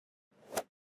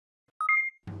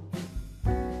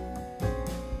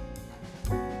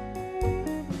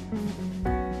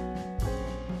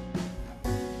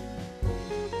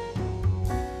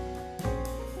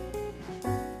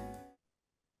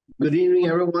Good evening,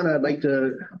 everyone. I'd like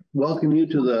to welcome you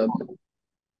to the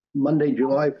Monday,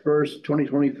 July 1st,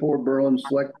 2024 Berlin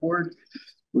Select Board.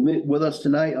 With us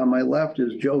tonight on my left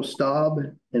is Joe Staub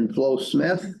and Flo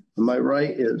Smith. On my right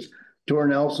is Tor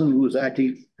Nelson, who is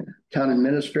acting town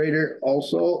administrator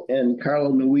also, and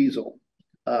Carla Nuizel.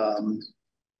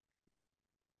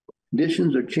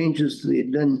 Additions or changes to the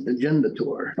agenda,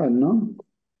 Tor? None.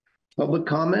 Public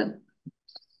comment?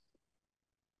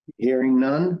 Hearing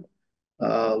none.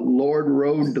 Lord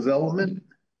Road Development.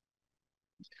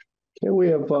 Okay, we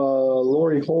have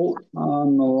Lori Holt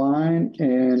on the line,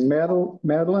 and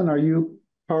Madeline, are you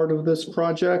part of this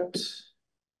project?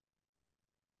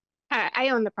 I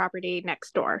own the property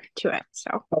next door to it,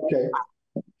 so. Okay.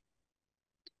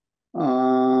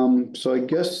 So I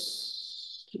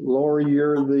guess, Lori,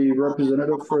 you're the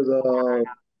representative for the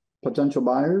potential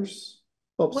buyers?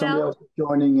 Oh, somebody else is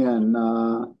joining in.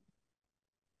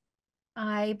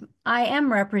 I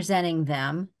am representing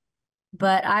them,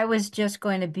 but I was just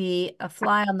going to be a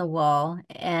fly on the wall,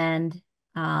 and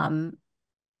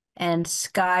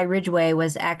Sky Ridgway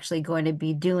was actually going to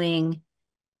be doing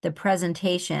the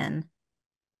presentation.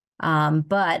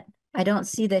 But I don't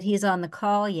see that he's on the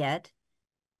call yet.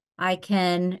 I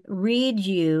can read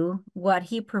you what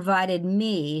he provided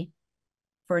me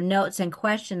for notes and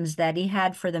questions that he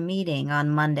had for the meeting on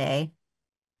Monday.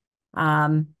 Do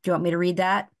you want me to read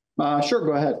that? Sure,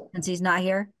 go ahead. Since he's not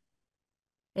here.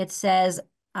 It says,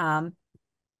 I'm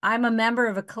a member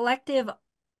of a collection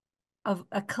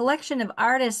of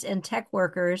artists and tech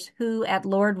workers who at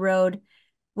Lord Road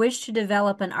wish to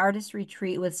develop an artist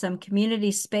retreat with some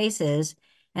community spaces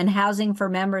and housing for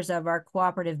members of our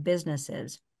cooperative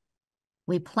businesses.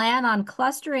 We plan on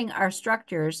clustering our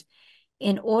structures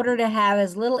in order to have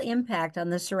as little impact on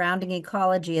the surrounding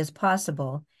ecology as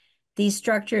possible. These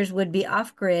structures would be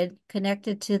off-grid,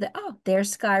 connected to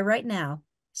there's Sky right now.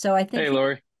 So I think— Hey,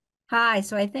 Lori. Hi.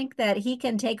 So I think that he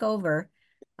can take over.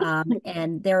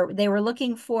 And they were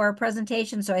looking for a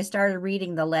presentation, so I started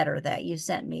reading the letter that you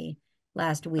sent me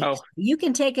last week. Oh. So you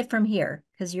can take it from here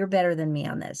because you're better than me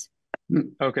on this.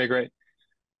 Okay, great.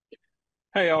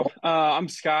 Hey, y'all. I'm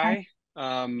Sky.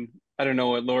 I don't know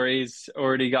what Lori's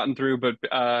already gotten through, but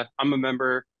I'm a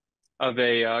member of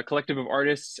a collective of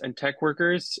artists and tech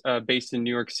workers based in New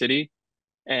York City.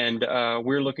 And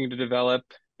we're looking to develop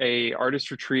a artist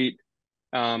retreat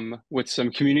with some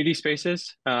community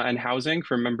spaces and housing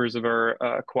for members of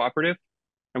our cooperative.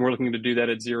 And we're looking to do that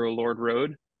at 0 Lord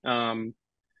Road.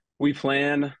 We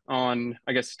plan on,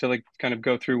 I guess, to kind of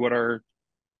go through what our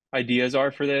ideas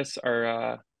are for this,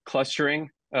 our clustering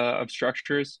of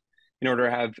structures in order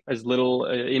to have as little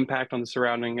impact on the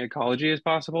surrounding ecology as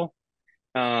possible.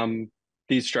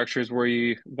 These structures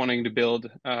we're wanting to build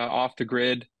off the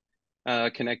grid,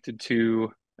 connected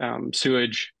to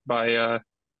sewage by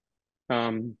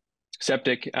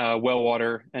septic, well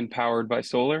water, and powered by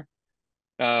solar.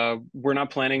 We're not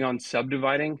planning on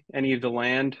subdividing any of the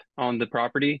land on the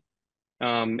property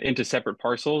into separate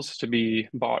parcels to be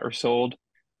bought or sold.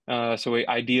 So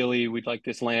ideally, we'd like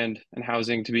this land and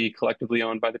housing to be collectively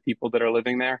owned by the people that are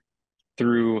living there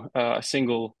through a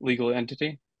single legal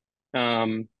entity.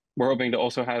 We're hoping to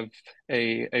also have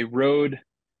a road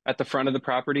at the front of the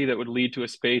property that would lead to a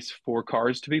space for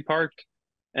cars to be parked.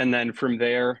 And then from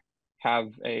there, have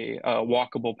a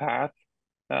walkable path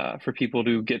for people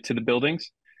to get to the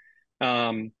buildings.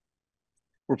 We're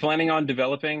planning on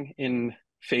developing in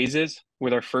phases,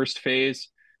 with our first phase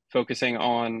focusing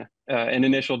on an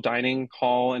initial dining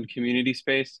hall and community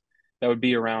space that would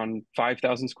be around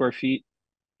 5,000 square feet.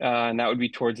 And that would be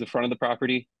towards the front of the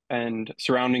property. And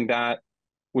surrounding that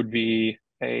would be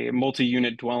a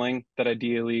multi-unit dwelling that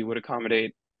ideally would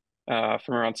accommodate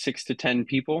from around 6 to 10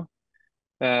 people.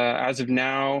 As of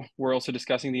now, we're also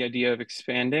discussing the idea of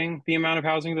expanding the amount of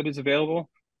housing that is available.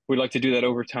 We'd like to do that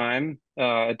over time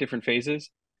at different phases.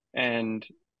 And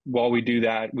while we do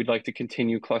that, we'd like to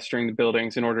continue clustering the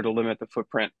buildings in order to limit the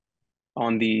footprint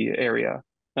on the area.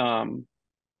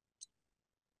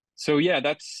 So yeah,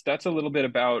 that's a little bit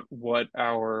about what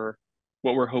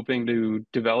we're hoping to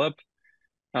develop.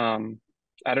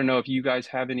 I don't know if you guys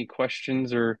have any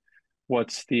questions or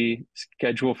what's the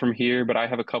schedule from here, but I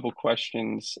have a couple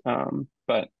questions.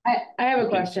 But I have a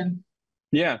question.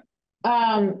 Yeah.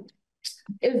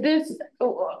 Is this,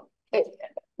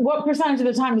 what percentage of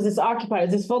the time is this occupied?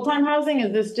 Is this full-time housing?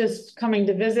 Is this just coming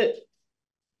to visit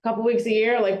a couple weeks a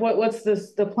year? Like what's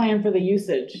the plan for the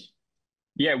usage?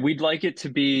 Yeah, we'd like it to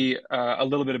be a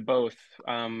little bit of both.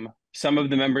 Some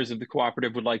of the members of the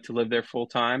cooperative would like to live there full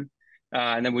time.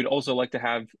 And then we'd also like to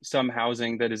have some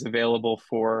housing that is available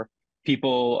for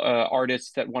people,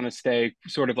 artists that want to stay,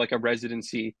 sort of like a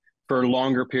residency for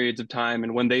longer periods of time.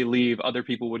 And when they leave, other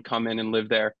people would come in and live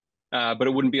there. But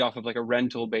it wouldn't be off of like a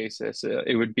rental basis.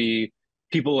 It would be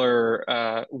people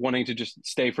are wanting to just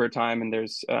stay for a time, and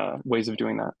there's ways of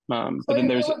doing that. But then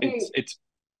there's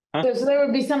huh? So there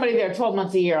would be somebody there 12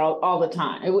 months a year all the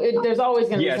time. There's always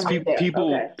going to be somebody there.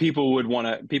 People would want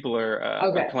to. People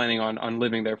are planning on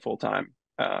living there full time.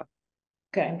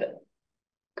 Okay,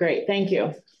 great, thank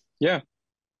you. Yeah.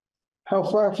 How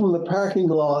far from the parking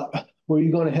lot were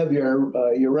you going to have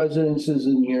your residences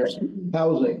and your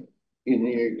housing in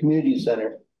your community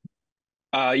center?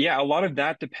 Yeah, a lot of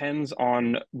that depends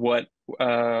on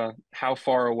how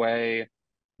far away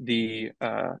the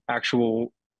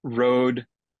actual road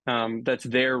that's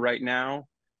there right now,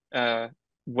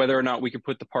 whether or not we could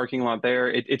put the parking lot there.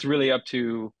 It's really up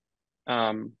to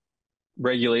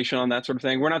regulation on that sort of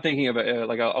thing. We're not thinking of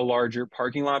a larger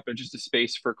parking lot, but just a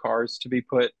space for cars to be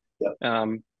put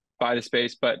by the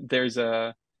space. But there's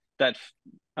that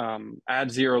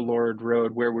at Zero Lord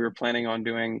Road where we were planning on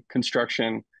doing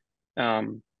construction.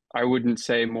 I wouldn't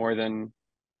say more than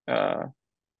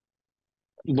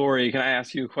Lori, can I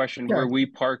ask you a question? Sure. Where we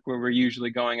park, where we're usually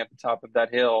going at the top of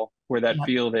that hill, where that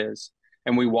field is,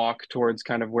 and we walk towards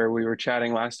kind of where we were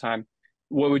chatting last time,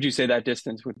 what would you say that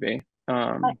distance would be?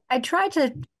 I tried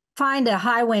to find a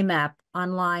highway map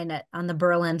online on the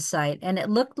Berlin site, and it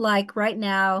looked like right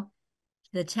now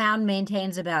the town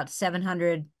maintains about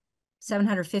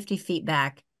 750 feet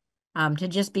back to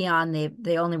just beyond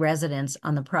the only residence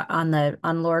on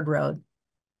Lord Road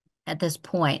at this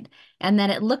point. And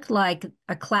then it looked like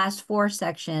a class 4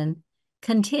 section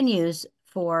continues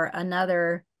for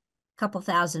another couple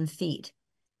thousand feet.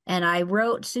 And I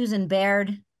wrote Susan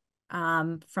Baird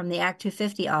from the Act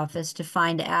 250 office to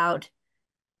find out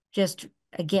just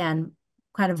again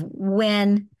kind of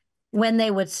when they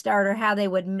would start or how they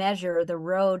would measure the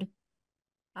road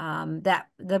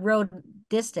the road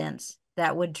distance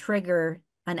that would trigger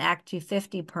an Act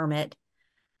 250 permit,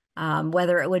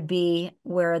 whether it would be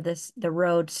where the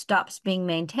road stops being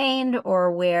maintained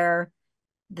or where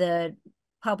the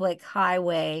public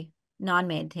highway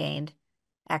non-maintained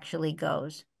actually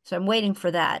goes. So I'm waiting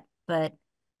for that, but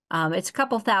it's a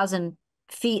couple thousand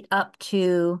feet up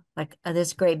to like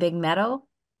this great big meadow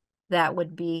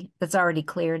that's already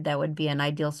cleared. That would be an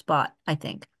ideal spot, I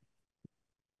think.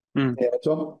 Yeah,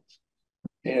 so,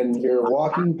 and your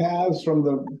walking paths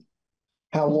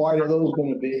how wide are those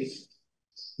going to be?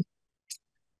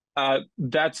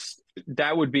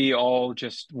 That would be all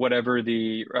just whatever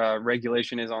the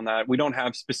regulation is on that. We don't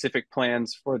have specific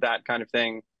plans for that kind of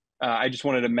thing. I just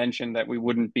wanted to mention that we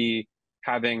wouldn't be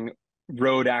having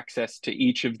road access to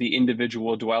each of the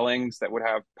individual dwellings that would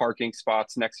have parking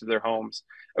spots next to their homes.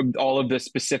 All of the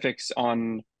specifics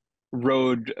on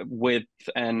road width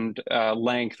and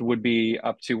length would be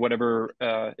up to whatever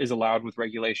is allowed with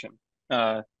regulation.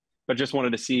 But just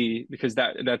wanted to see, because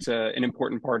that's an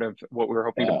important part of what we were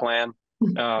hoping to plan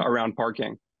around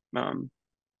parking. Yeah,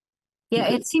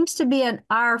 it seems to be an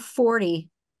R40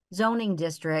 zoning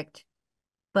district,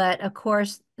 but of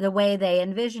course, the way they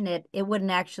envision it, it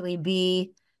wouldn't actually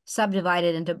be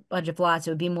subdivided into a bunch of lots.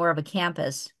 It would be more of a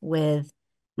campus with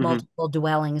multiple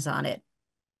dwellings on it.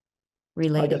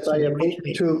 I guess I have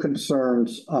two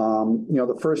concerns.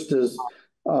 The first is,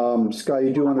 Sky,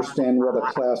 you do understand what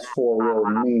a class 4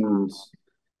 road means,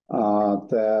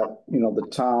 that, the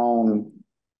town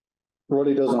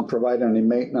really doesn't provide any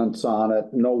maintenance on it,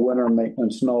 no winter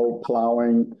maintenance, no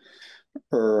plowing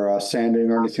or sanding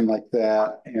or anything like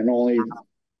that, and only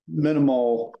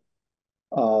minimal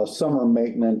summer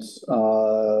maintenance,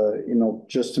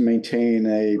 just to maintain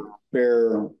a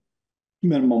bare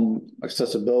minimum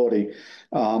accessibility.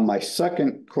 My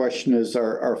second question is,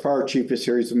 our fire chief is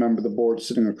here. He's a member of the board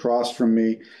sitting across from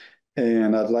me,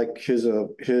 and I'd like his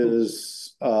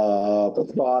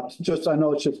thoughts. Just, I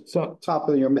know it's just top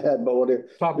of your head, but what are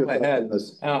top of my head?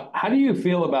 How do you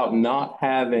feel about not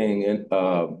having an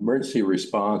emergency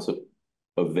response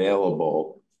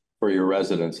available for your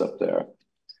residents up there?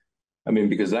 I mean,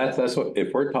 because that's what,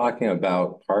 if we're talking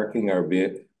about parking our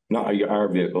vehicle, not our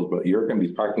vehicles, but you're going to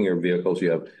be parking your vehicles.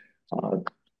 You have a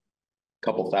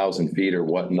couple thousand feet or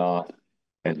whatnot,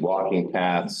 and walking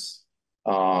paths.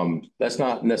 That's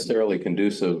not necessarily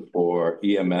conducive for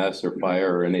EMS or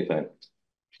fire or anything.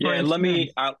 Yeah, let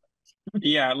me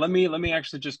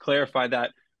actually just clarify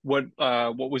that. What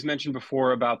was mentioned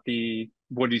before about the,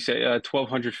 what do you say,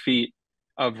 1,200 feet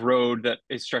of road that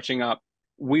is stretching up.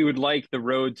 We would like the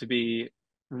road to be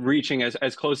reaching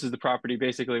as close as the property.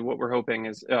 Basically, what we're hoping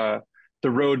is the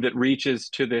road that reaches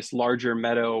to this larger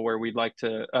meadow where we'd like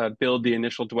to build the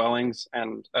initial dwellings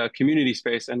and community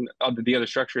space and the other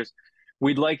structures.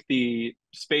 we'd like the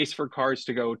space for cars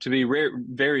to go to be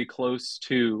very close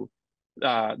to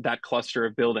that cluster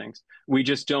of buildings. We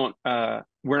just don't,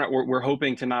 we're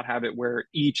hoping to not have it where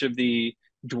each of the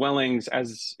dwellings,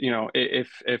 as you know, if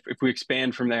we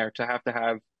expand from there, to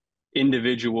have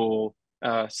individual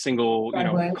single, you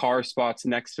know, car spots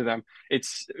next to them.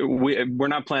 We're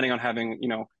not planning on having, you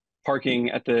know, parking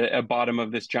at the bottom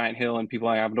of this giant hill and people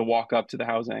are able to walk up to the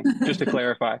housing. Just to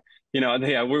clarify, you know,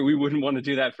 yeah, we wouldn't want to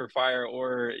do that for fire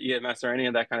or EMS or any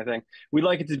of that kind of thing. We'd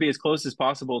like it to be as close as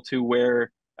possible to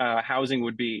where housing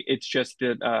would be. It's just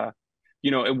that, you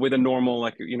know, with a normal,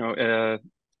 like, you know,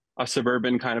 a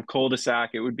suburban kind of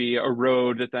cul-de-sac, it would be a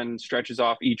road that then stretches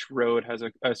off. Each road has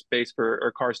a space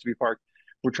for cars to be parked.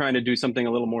 We're trying to do something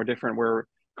a little more different where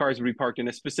cars would be parked in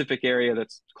a specific area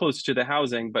that's close to the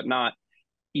housing, but not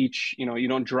each, you know, you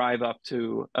don't drive up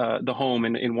to the home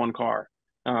in one car.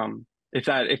 If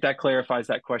that clarifies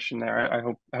that question there,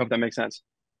 I hope that makes sense.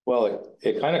 Well,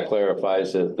 it kind of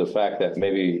clarifies the fact that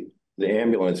maybe the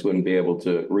ambulance wouldn't be able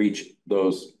to reach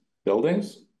those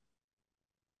buildings.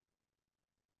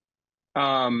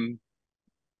 I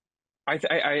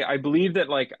believe that,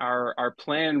 like, our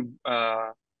plan,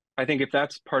 I think if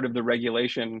that's part of the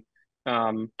regulation,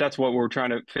 that's what we're trying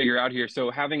to figure out here.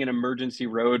 So having an emergency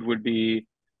road would be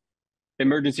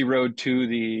emergency road to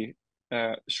the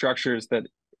structures that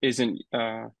isn't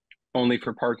only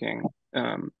for parking,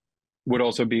 would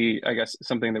also be, I guess,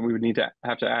 something that we would need to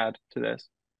have to add to this.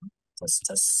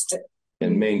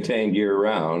 And maintained year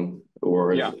round,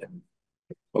 or yeah.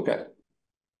 Okay.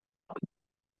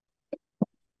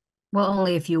 Well,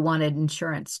 only if you wanted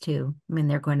insurance too. I mean,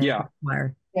 they're going to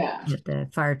require that the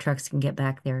fire trucks can get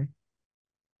back there.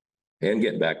 And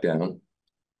get back down.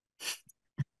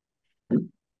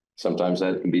 Sometimes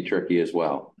that can be tricky as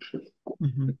well.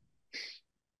 Mm-hmm.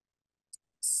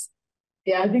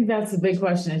 Yeah, I think that's the big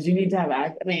question is you need to have,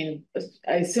 I mean,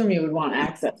 I assume you would want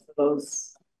access to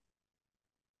those.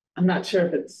 I'm not sure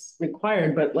if it's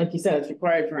required, but like you said, it's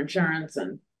required for insurance,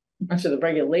 and I'm not sure the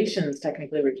regulations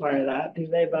technically require that, do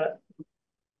they? But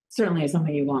certainly it's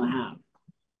something you want to have.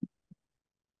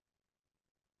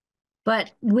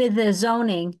 But with the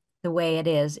zoning, the way it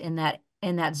is in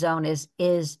that zone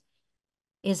is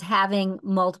having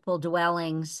multiple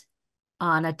dwellings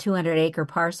on a 200-acre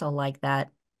parcel like that,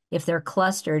 if they're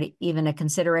clustered, even a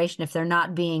consideration if they're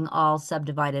not being all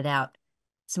subdivided out.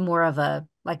 It's more of a,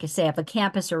 like I say, of a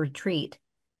campus or retreat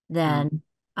than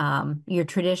your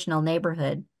traditional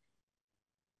neighborhood.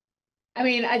 I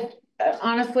mean,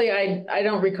 honestly, I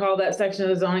don't recall that section of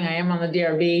the zoning. I am on the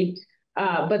DRB,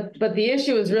 but the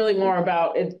issue is really more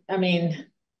about it. I mean,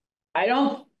 I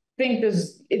don't think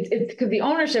it's because the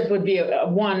ownership would be a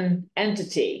one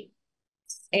entity,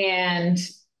 and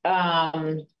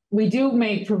we do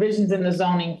make provisions in the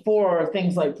zoning for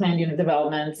things like planned unit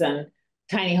developments and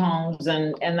tiny homes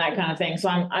and that kind of thing. So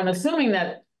I'm assuming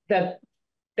that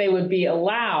they would be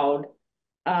allowed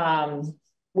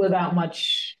without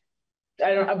much.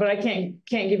 But I can't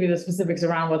give you the specifics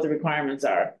around what the requirements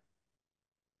are.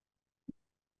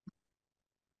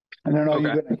 I don't know.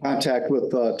 You've been in contact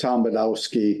with Tom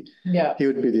Badowski. Yeah, he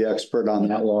would be the expert on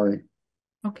that, Lori.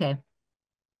 Okay.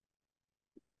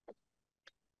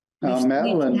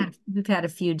 Madeline, we've had a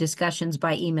few discussions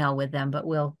by email with them, but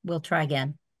we'll try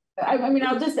again. I mean,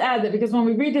 I'll just add that because when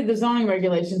we redid the zoning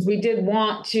regulations, we did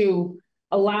want to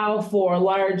allow for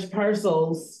large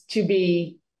parcels to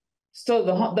be, so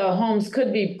the homes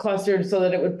could be clustered so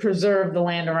that it would preserve the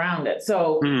land around it.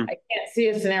 So I can't see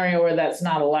a scenario where that's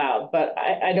not allowed, but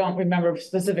I don't remember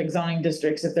specific zoning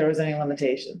districts if there was any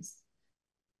limitations.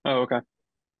 Oh, okay.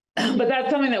 But that's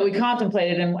something that we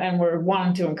contemplated and we're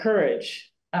wanting to encourage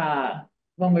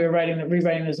when we were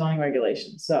rewriting the zoning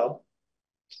regulations. So.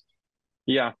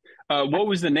 Yeah. What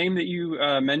was the name that you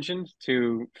mentioned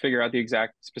to figure out the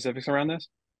exact specifics around this?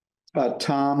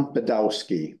 Tom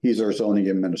Badowski. He's our zoning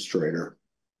administrator.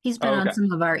 He's been on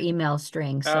some of our email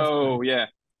strings. So yeah.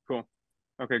 Cool.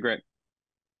 Okay, great.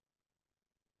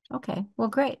 Okay. Well,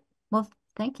 great. Well,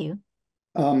 thank you.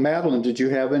 Madeline, did you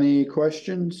have any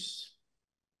questions?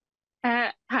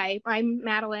 Hi, I'm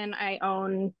Madeline. I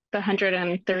own the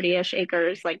 130-ish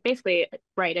acres, like basically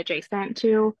right adjacent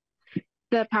to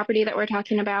the property that we're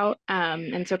talking about.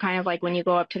 And so kind of like when you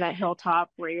go up to that hilltop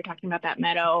where you're talking about that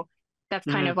meadow, that's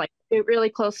kind of like really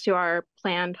close to our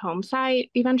planned home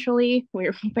site eventually.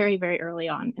 We're very, very early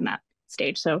on in that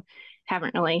stage, so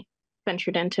haven't really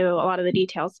ventured into a lot of the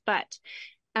details. But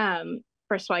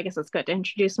first of all, I guess it's good to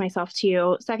introduce myself to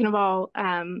you. Second of all,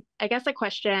 I guess a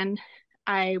question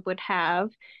I would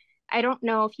have, I don't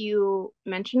know if you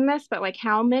mentioned this, but like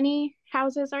how many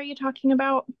houses are you talking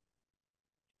about?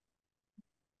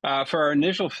 For our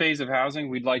initial phase of housing,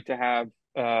 we'd like to have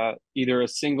either a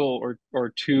single or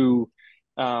two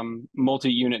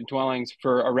multi-unit dwellings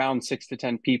for around 6 to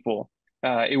 10 people.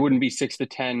 It wouldn't be 6 to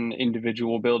 10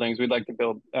 individual buildings. We'd like to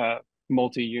build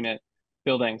multi-unit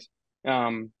buildings.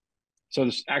 So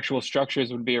the actual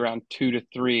structures would be around 2 to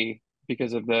 3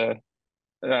 because of the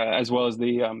as well as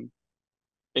the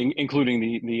including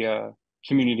the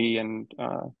community and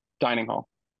dining hall.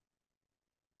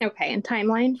 Okay, and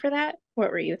timeline for that? What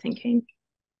were you thinking?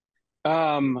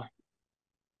 I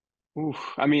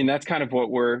mean, that's kind of what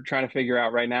we're trying to figure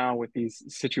out right now with these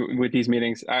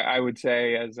meetings. I would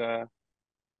say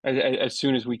as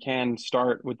soon as we can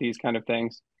start with these kind of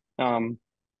things.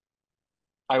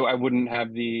 I wouldn't have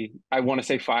I want to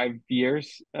say 5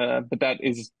 years, but that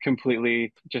is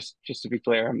completely just to be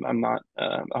clear. I'm not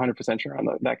 100% sure on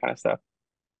that kind of stuff.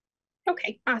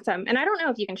 Okay, awesome. And I don't know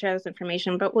if you can share this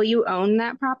information, but will you own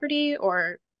that property,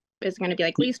 or is it going to be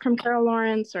like leased from Carol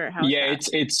Lawrence, or how? Yeah,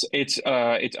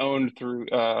 it's owned through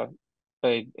an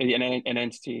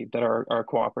entity that are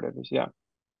cooperatives. Yeah.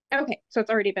 Okay, so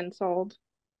it's already been sold.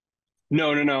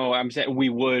 No. I'm saying we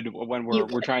would when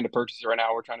we're trying to purchase it right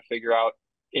now. We're trying to figure out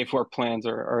if our plans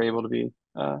are able to be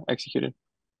executed.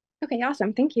 Okay,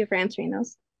 awesome. Thank you for answering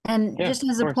those. And Yeah, just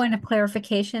as a point of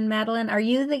clarification, Madeline, are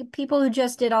you the people who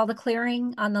just did all the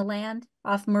clearing on the land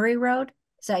off Murray Road?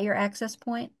 Is that your access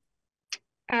point?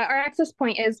 Our access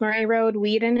point is Murray Road.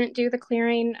 We didn't do the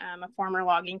clearing. A former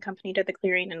logging company did the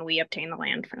clearing, and we obtained the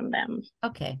land from them.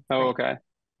 Okay. Oh, okay.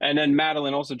 And then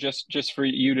Madeline, also just for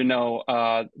you to know,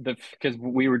 because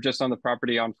we were just on the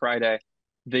property on Friday,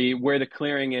 where the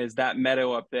clearing is, that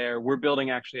meadow up there, we're building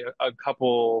actually a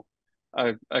couple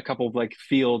of like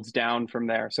fields down from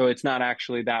there. So it's not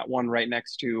actually that one right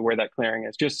next to where that clearing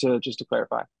is, just to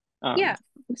clarify. Yeah,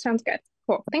 sounds good.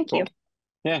 Cool. Thank you.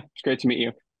 Yeah, it's great to meet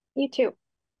you. You too.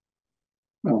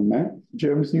 Matt,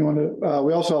 James, you want to,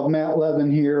 we also have Matt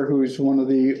Levin here, who's one of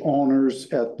the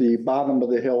owners at the bottom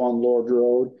of the hill on Lord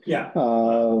Road. Yeah.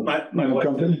 My wife,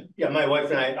 my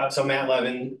wife and I, so Matt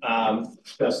Levin,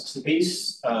 Justice of the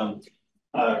Peace,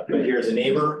 but here as a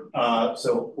neighbor.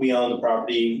 So we own the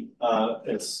property.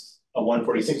 It's a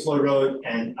 146 Lord Road,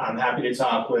 and I'm happy to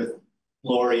talk with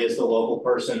Lori as the local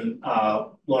person.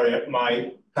 Lori,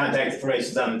 my contact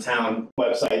information is on the town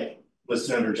website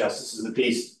listed under Justice of the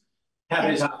Peace.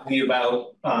 Happy to talk to you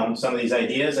about some of these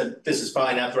ideas. And this is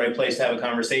probably not the right place to have a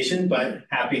conversation, but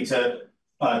happy to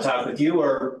talk with you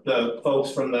or the folks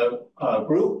from the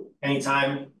group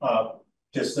anytime.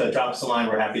 Just drop us a line.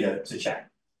 We're happy to chat.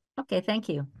 Okay, thank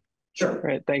you. Sure.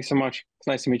 Great. Thanks so much. It's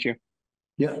nice to meet you.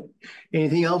 Yeah.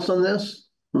 Anything else on this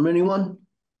from anyone?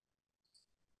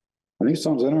 I think it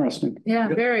sounds interesting. Yeah,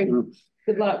 very.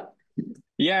 Good luck.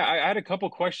 Yeah, I had a couple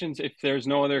questions if there's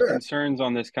no other concerns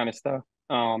on this kind of stuff.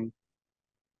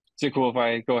 Is it cool if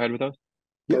I go ahead with those?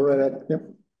 Go right ahead.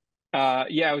 Yep.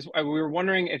 Yeah, we were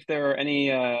wondering if there are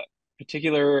any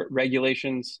particular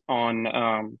regulations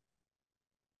on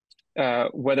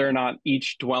whether or not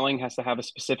each dwelling has to have a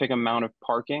specific amount of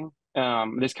parking.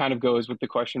 This kind of goes with the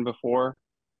question before,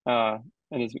 and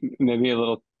is maybe a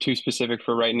little too specific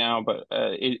for right now, but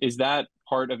is that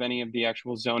part of any of the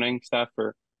actual zoning stuff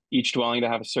for each dwelling to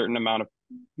have a certain amount of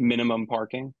minimum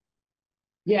parking?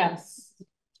 Yes.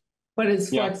 But it's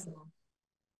flexible.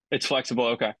 It's flexible,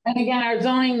 okay. And again, our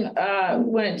zoning,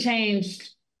 when it changed,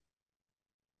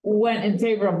 went in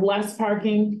favor of less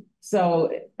parking. So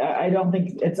I don't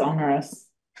think it's onerous.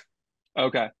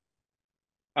 Okay.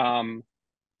 And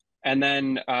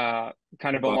then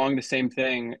kind of along the same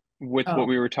thing with what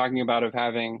we were talking about of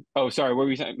having, oh, sorry, what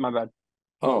were you saying? My bad.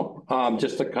 Oh,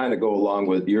 just to kind of go along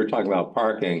with, you're talking about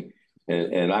parking,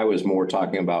 and I was more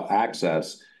talking about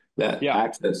access. That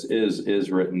access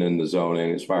is written in the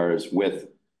zoning as far as width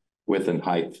and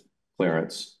height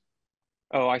clearance.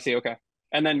 Oh, I see. Okay.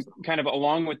 And then kind of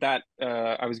along with that,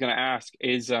 I was going to ask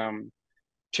is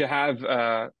to have,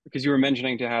 because you were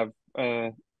mentioning to have,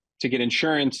 to get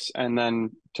insurance and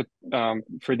then to,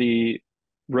 for the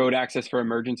road access for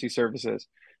emergency services,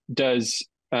 does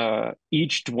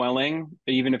each dwelling,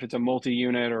 even if it's a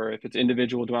multi-unit or if it's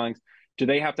individual dwellings, do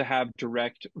they have to have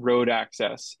direct road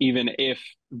access, even if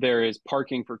there is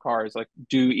parking for cars? Like,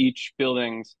 do each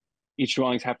dwellings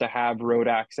have to have road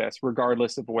access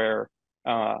regardless of where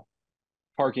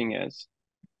parking is?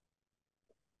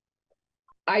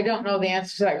 I don't know the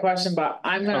answer to that question, but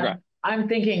I'm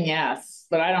thinking yes,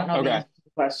 but I don't know the answer to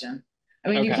the question. I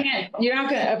mean,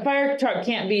 a fire truck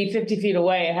can't be 50 feet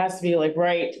away. It has to be like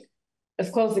right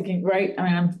as close as it can, right? I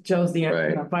mean, I'm Joe's the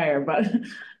expert on fire, but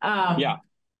yeah.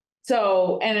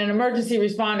 So, and an emergency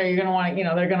responder, you're going to want to,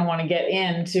 they're going to want to get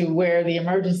into where the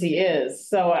emergency is.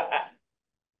 So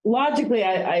logically,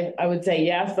 I would say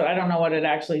yes, but I don't know what it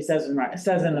actually says in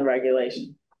the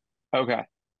regulation. Okay,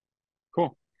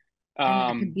 cool.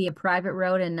 And that could be a private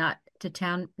road and not a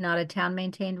town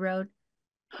maintained road.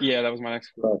 Yeah, that was my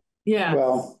next. Yeah.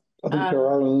 Well, I think there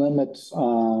are limits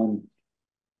on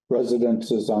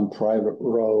residences on private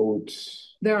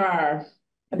roads. There are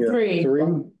Yeah, three.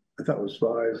 I thought it was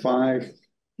five. Five.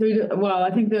 Well,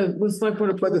 I think the select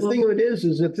board. But the thing of it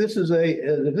is if this is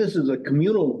a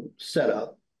communal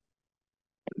setup,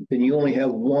 then you only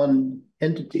have one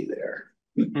entity there.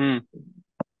 Mm.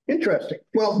 Interesting.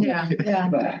 Well, yeah.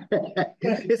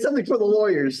 It's something for the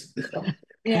lawyers.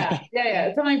 Yeah.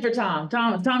 It's something for Tom.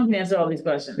 Tom can answer all these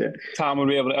questions. Yeah. Tom would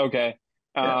be able to. Okay.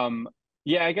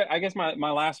 Yeah, I guess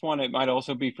my last one, it might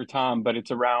also be for Tom, but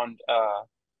it's around.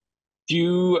 Do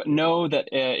you know that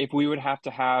if we would have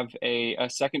to have a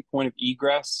second point of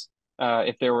egress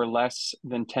if there were less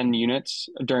than 10 units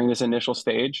during this initial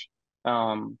stage?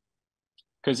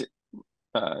 Because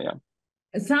yeah.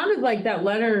 It sounded like that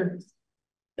letter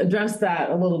addressed that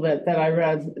a little bit that I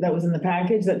read that was in the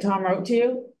package that Tom wrote to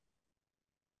you.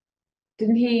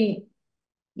 Didn't he?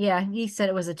 Yeah, he said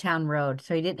it was a town road,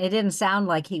 so it didn't sound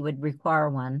like he would require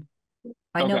one.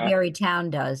 I know Berry Town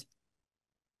does.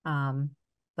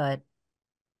 But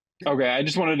okay, I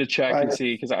just wanted to check and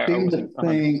see because I wasn't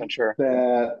 100% sure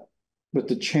that with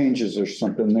the changes or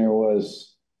something there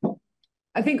was.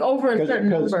 I think over a certain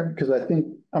number. Because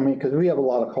because we have a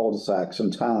lot of cul-de-sacs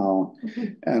in town,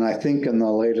 and I think in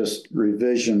the latest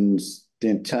revisions, the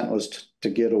intent was to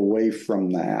get away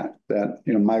from that. That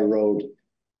my road,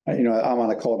 I'm on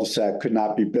a cul-de-sac, could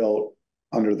not be built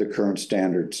under the current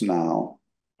standards now.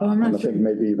 Oh, I'm not sure. I think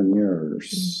maybe even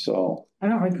yours. So I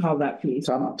don't recall that piece.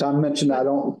 Tom mentioned. I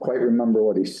don't quite remember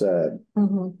what he said.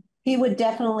 He would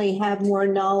definitely have more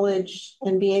knowledge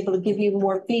and be able to give you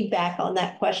more feedback on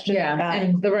that question. Yeah,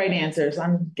 and the right answers,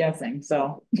 I'm guessing,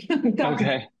 so.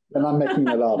 Okay. And I'm making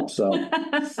it up, so.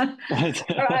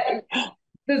 Right.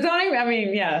 The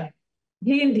zoning, yeah.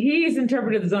 He's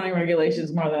interpreted the zoning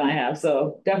regulations more than I have,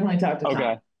 so definitely talk to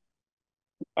Tom.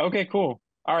 Okay, cool.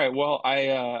 All right, well,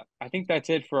 I think that's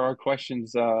it for our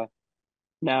questions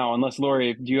now, unless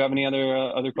Lori, do you have any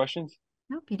other questions?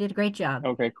 Nope, you did a great job.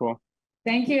 Okay, cool.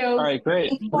 Thank you. All right,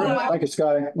 great. Thank you,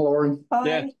 Sky, Lori. Bye.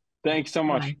 Yeah, thanks so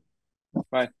much.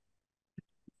 Bye.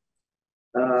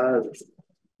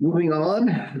 Moving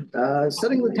on,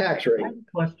 setting the tax rate. I have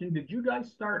a question. Did you guys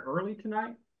start early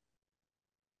tonight?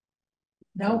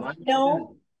 No.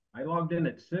 No. I logged in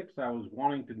at 6. I was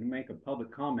wanting to make a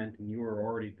public comment and you were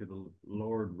already to the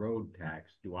lowered road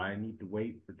tax. Do I need to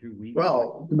wait for 2 weeks?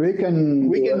 Well, we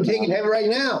can take and have it right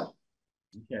now.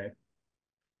 Okay.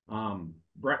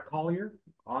 Brett Collier,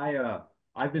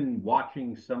 I've been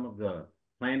watching some of the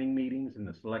planning meetings and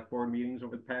the select board meetings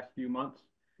over the past few months,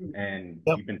 and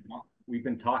we've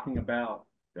been talking about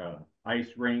ice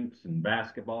rinks and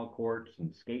basketball courts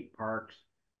and skate parks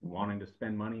and wanting to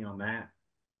spend money on that.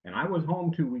 And I was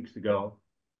home 2 weeks ago,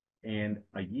 and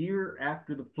a year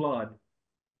after the flood,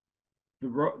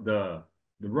 the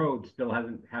road still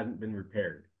hasn't been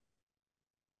repaired.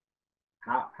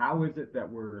 How is it that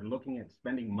we're looking at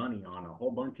spending money on a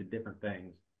whole bunch of different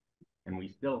things and we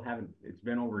still haven't, it's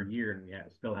been over a year and we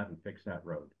still haven't fixed that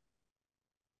road?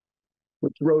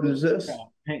 Which road is this?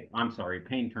 I'm sorry,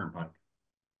 Payne Turnpike.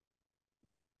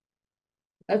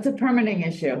 That's a permitting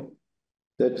issue.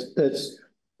 It's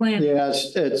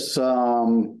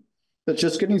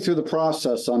just getting through the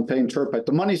process on Payne Turnpike.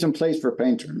 The money's in place for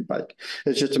Payne Turnpike.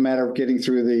 It's just a matter of getting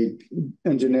through the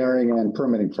engineering and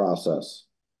permitting process.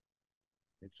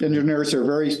 Engineers are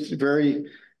very,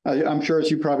 I'm sure as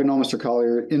you probably know, Mr.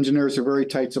 Collier, engineers are very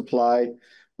tight supply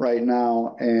right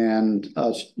now, and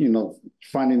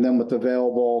finding them with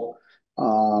available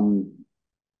time.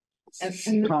 That's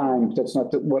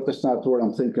not the word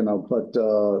I'm thinking of, but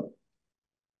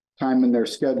time in their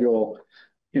schedule,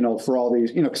 for all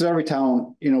these, because every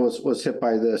town, was hit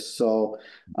by this. So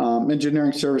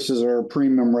engineering services are a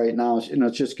premium right now.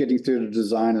 It's just getting through the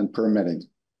design and permitting.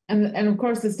 And of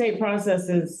course, the state process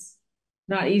is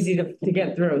not easy to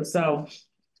get through. So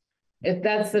if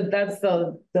that's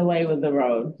the delay with the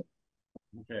road.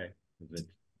 Okay,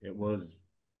 it was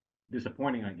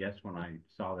disappointing, I guess, when I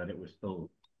saw that it was still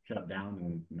shut down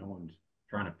and no one's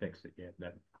trying to fix it yet.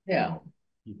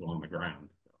 People on the ground.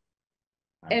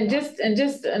 And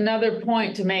just another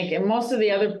point to make, and most of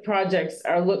the other projects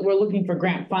we're looking for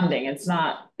grant funding.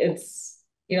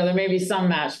 There may be some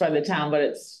match by the town, but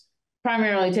it's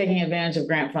primarily taking advantage of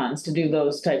grant funds to do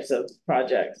those types of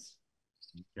projects.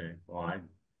 Okay, well,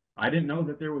 I didn't know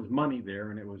that there was money there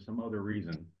and it was some other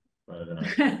reason, but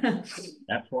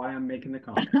that's why I'm making the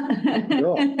comment.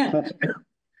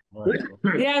 All right.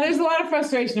 Yeah, there's a lot of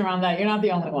frustration around that. You're not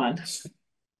the only one.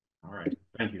 All right.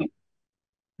 Thank you.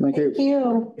 Thank you. Thank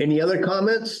you. Any other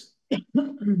comments?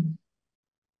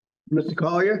 Mr.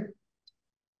 Collier?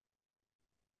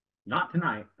 Not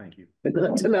tonight. Thank you.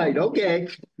 Not tonight, okay.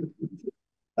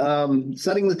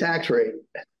 Setting the tax rate.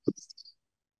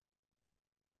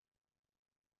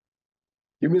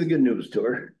 Give me the good news,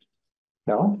 Tor.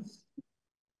 No?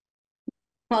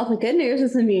 Well, the good news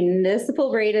is the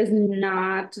municipal rate is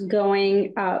not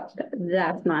going up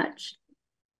that much.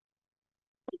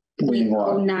 Meaning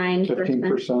what? 0.09%.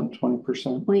 15%,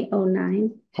 20%?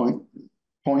 0.09.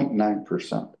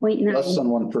 0.9%. 0.9. Less than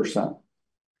 1%.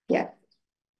 Yeah.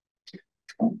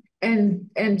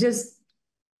 And just,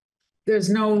 there's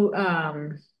no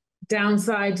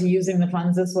downside to using the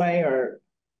funds this way, or?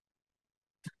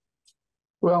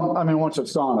 Well, I mean, once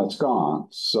it's gone, it's gone.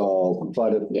 So,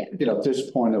 but if, Yeah. you know, at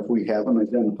this point, if we haven't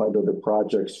identified other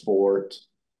projects for it,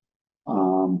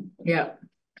 Yeah.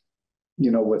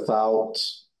 you know, without,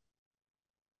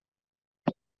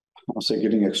 I'll say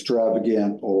getting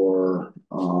extravagant or,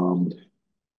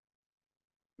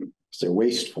 say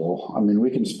wasteful. I mean,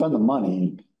 we can spend the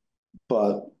money,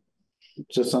 but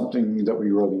it's just something that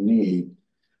we really need.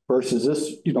 Versus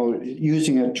this, you know,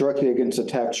 using it directly against the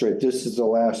tax rate, this is the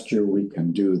last year we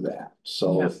can do that.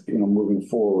 So, Yeah. you know, moving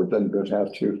forward, then we'd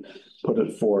have to put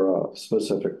it for a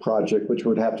specific project, which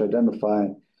would have to identify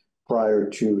prior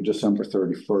to December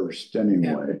 31st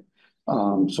anyway.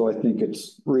 So I think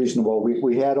it's reasonable.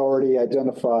 We had already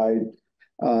identified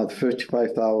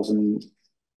 55,000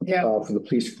 for the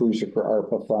police cruiser for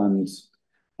ARPA funds.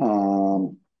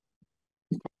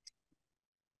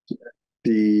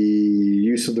 The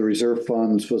use of the reserve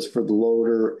funds was for the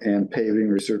loader and paving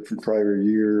reserved from prior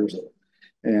years.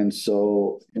 And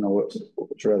so, you know, what we're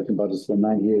talking about is the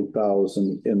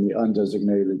 98,000 in the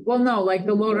undesignated. Well, no, like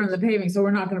the loader and the paving, so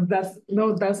we're not gonna, that's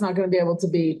not gonna be able to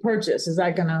be purchased. Is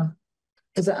that, I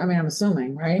mean, I'm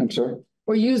assuming, right? I'm sorry?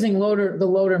 We're using the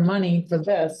loader money for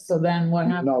this, so then what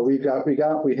happens? No, we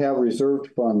have reserved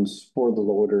funds for the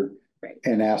loader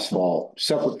and asphalt,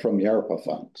 separate from the ARPA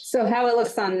funds. So how it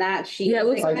looks on that sheet. Yeah, it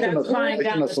looks like I can that's buying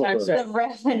down the tax rate. The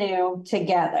revenue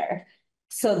together.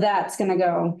 So that's gonna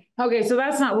go. Okay, so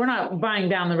we're not buying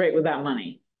down the rate with that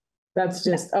money. That's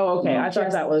just, oh, okay, I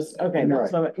thought that was, okay,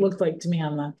 that's what it looked like to me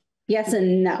on the. Yes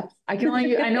and no. I know I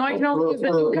can only use the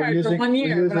new card for 1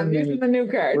 year, but I'm using the new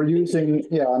card. We're using,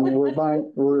 yeah, I mean, we're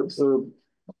buying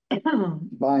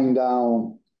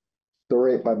down the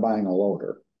rate by buying a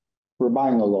loader. We're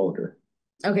buying a loader.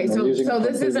 Okay, so this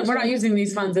isn't, we're not using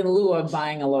these funds in lieu of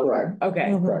buying a loader. Right.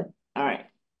 Okay, Right. all right.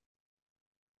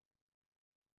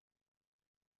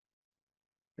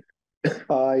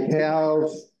 I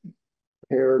have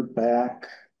pared back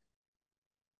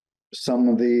some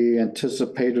of the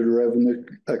anticipated revenue,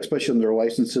 especially in their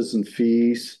licenses and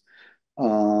fees,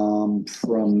 from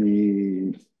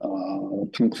the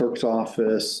town clerk's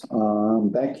office.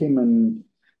 That came in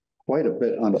quite a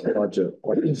bit on the budget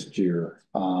last year,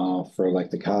 for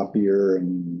like the copier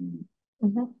and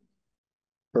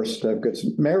birth certificates.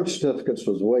 Marriage certificates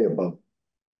was way above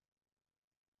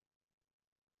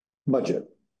budget.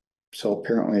 So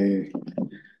apparently,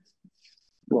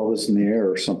 well, it was in the air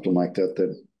or something like that,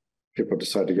 that people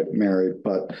decided to get married.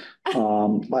 But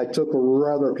I took a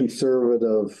rather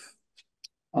conservative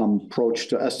approach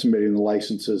to estimating the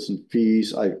licenses and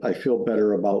fees. I feel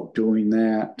better about doing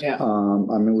that. Yeah.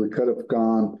 I mean, we could have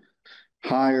gone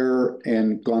higher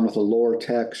and gone with a lower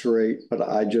tax rate, but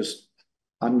I'm just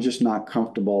not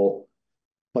comfortable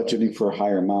budgeting for a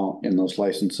higher amount in those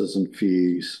licenses and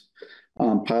fees.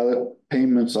 Pilot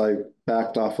payments, I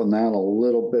backed off on that a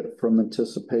little bit from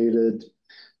anticipated.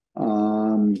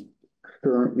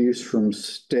 Current use from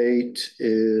state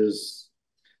is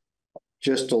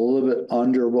just a little bit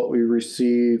under what we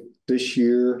received this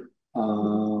year,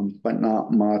 but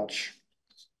not much.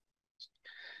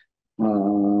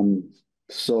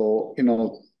 So, you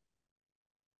know,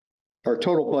 our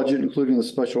total budget, including the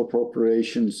special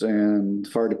appropriations and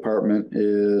fire department,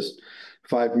 is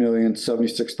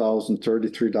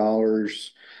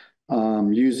 $5,076,033.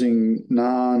 Using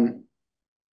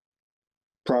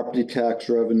non-property tax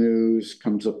revenues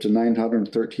comes up to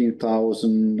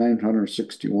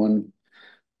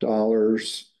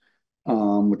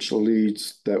 $913,961, which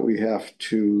leads that we have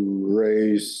to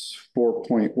raise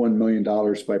 $4.1 million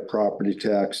by property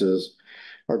taxes.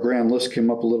 Our grand list came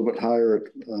up a little bit higher at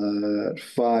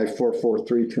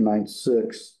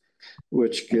 5,443,296,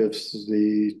 which gives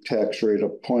the tax rate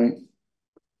of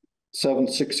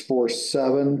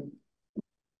 0.7647.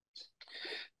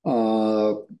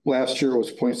 Last year it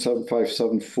was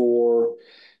 0.7574.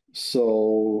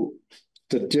 So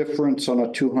the difference on a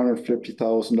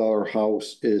 $250,000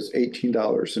 house is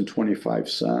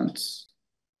 $18.25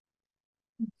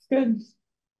 Good.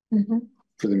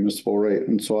 for the municipal rate.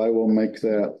 And so I will make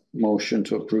that motion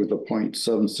to approve the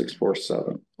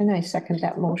 0.7647. And I second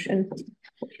that motion.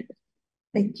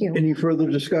 Thank you. Any further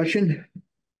discussion?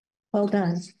 Well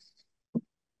done.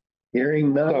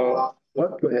 Hearing none.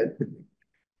 What? Go ahead.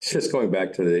 It's just going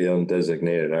back to the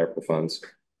undesignated ARPA funds.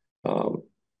 And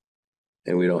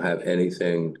we don't have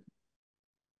anything.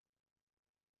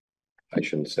 I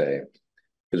shouldn't say.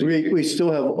 We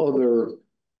still have other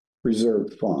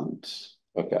reserved funds.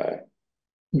 Okay.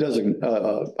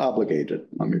 Obligated,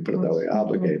 let me put it that way,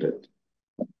 obligated.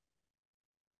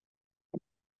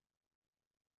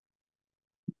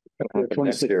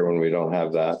 Next year when we don't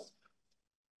have that.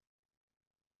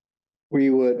 We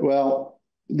would, well,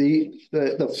 the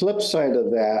flip side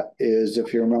of that is,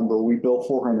 if you remember, we built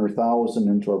 400,000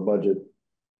 into our budget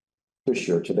this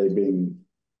year, today being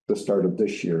the start of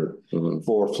this year,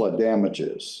 for flood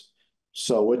damages.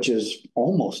 So, which is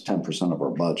almost 10% of our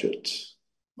budget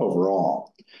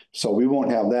overall. So we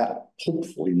won't have that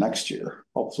hopefully next year.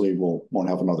 Hopefully won't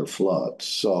have another flood.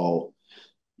 So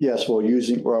yes, while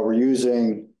we're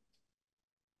using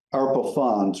ARPA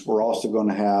funds, we're also going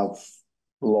to have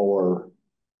lower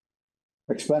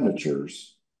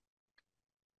expenditures.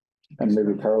 And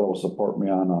maybe Carla will support me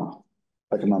on a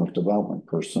economic development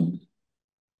person.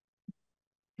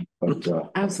 But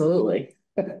Absolutely.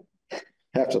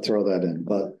 have to throw that in.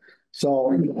 But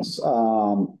so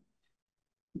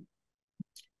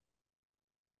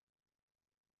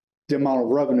the amount of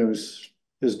revenues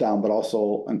is down, but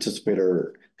also anticipate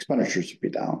our expenditures to be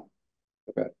down.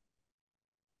 Okay.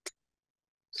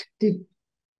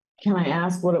 Can I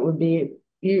ask what it would be?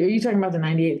 Are you talking about the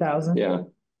 98,000? Yeah.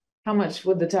 How much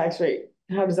would the tax rate,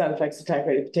 how does that affect the tax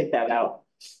rate if you take that out?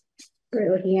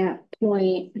 We're looking at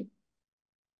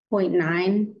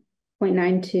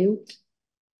 0.92.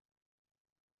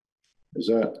 Is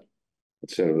that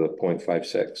Instead of the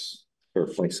 0.56 or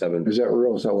 0.7. is that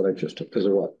real? Is that what I just took? Is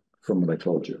it what from what I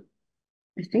told you?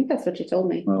 I think that's what you told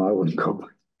me. No, I wouldn't go.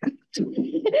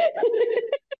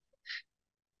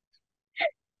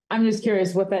 I'm just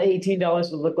curious what that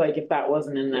 $18 would look like if that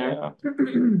wasn't in there. Yeah.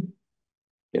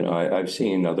 You know, I've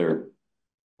seen other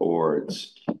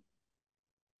boards,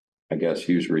 I guess,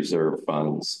 use reserve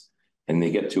funds, and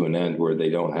they get to an end where they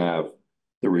don't have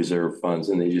the reserve funds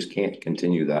and they just can't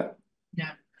continue that.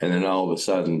 Yeah. And then all of a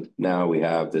sudden, now we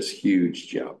have this huge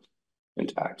jump in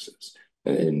taxes.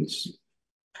 And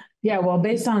Yeah, well,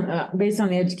 based on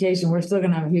the education, we're still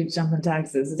gonna have a huge jump in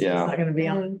taxes. It's just not gonna be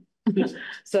on.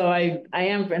 So I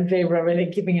am in favor of, I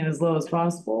think, keeping it as low as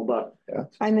possible, but. Yeah.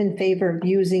 I'm in favor of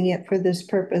using it for this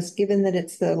purpose, given that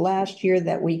it's the last year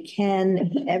that we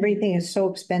can. Everything is so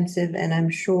expensive, and I'm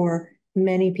sure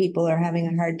many people are having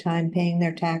a hard time paying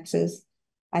their taxes.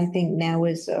 I think now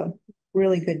is a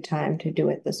really good time to do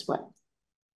it this way.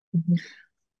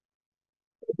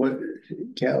 What,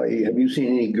 Callie, have you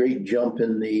seen any great jump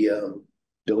in the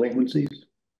delinquencies?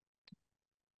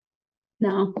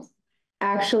 No,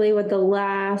 actually with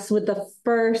the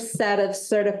first set of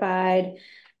certified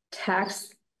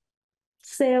tax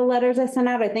sale letters I sent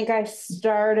out, I think I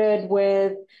started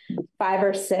with 5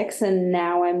 or 6 and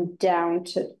now I'm down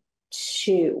to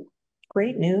 2.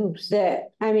 Great news. I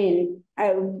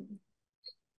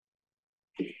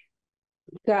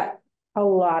got a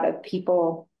lot of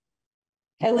people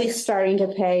at least starting to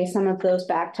pay some of those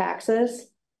back taxes.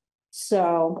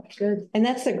 So good. And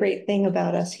that's the great thing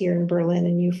about us here in Berlin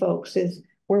and you folks is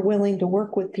we're willing to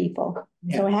work with people.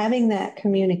 Yeah. So having that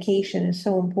communication is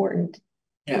so important.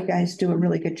 Yeah. You guys do a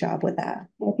really good job with that.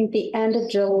 I think the end of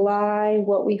July,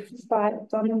 what we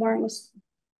filed on the warrant was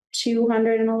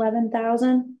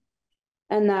 211,000.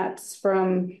 And that's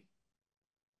from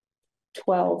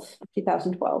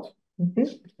 2012,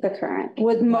 the current,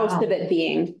 with most of it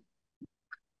being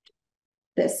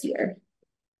this year.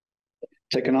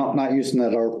 Taking out, not using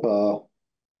that ARPA,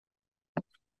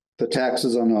 the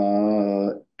taxes on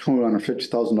a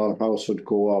 $250,000 house would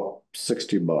go up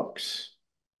 $60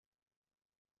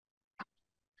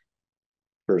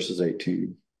 versus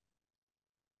 18.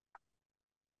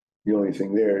 The only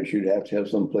thing there is you'd have to have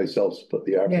someplace else to put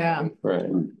the ARPA. Yeah.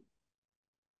 Right.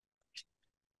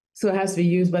 So it has to be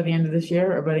used by the end of this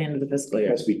year or by the end of the fiscal year?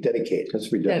 It has to be dedicated. It has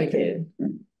to be dedicated.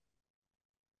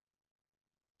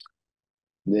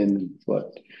 Then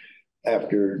what,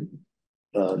 after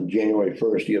January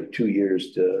 1st, you have 2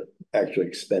 years to actually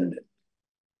expend it.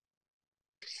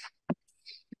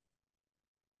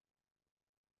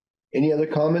 Any other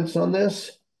comments on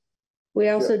this? We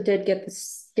also did get the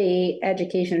state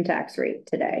education tax rate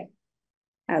today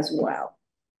as well.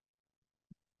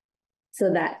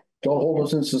 So that, Don't hold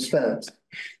us in suspense.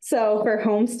 so for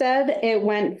homestead, it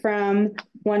went from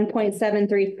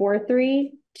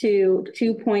 1.7343 to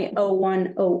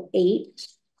 2.0108.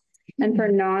 And for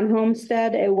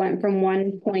non-homestead, it went from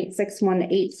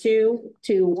 1.6182 to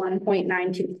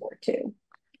 1.9242.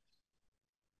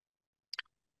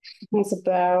 That's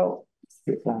about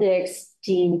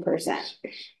 16%.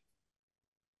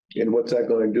 And what's that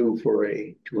going to do for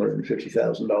a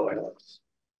 $250,000 house?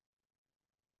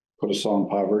 Put us all in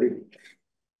poverty.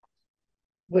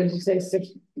 What did you say,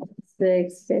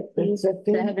 650,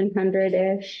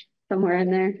 700-ish, somewhere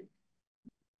in there.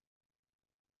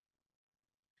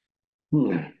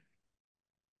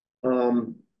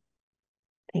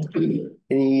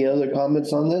 Any other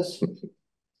comments on this? Do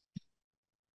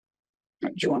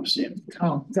you want to see it?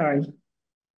 Oh, sorry.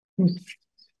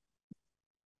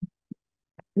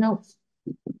 No.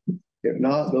 If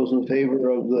not, those in favor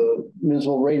of the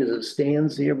municipal rate as it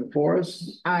stands here before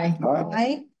us, Aye.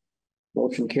 Aye.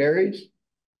 motion carries.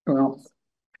 Well,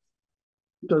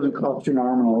 it doesn't cost you an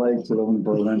arm and a leg to live in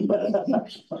Berlin, but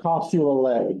it costs you a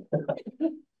leg.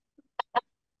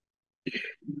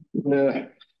 Yeah.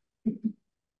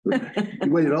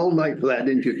 You waited all night for that,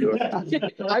 didn't you, George?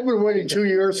 I've been waiting 2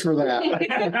 years for that.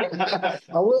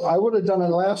 I would have done it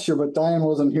last year, but Diane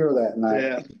wasn't here that night.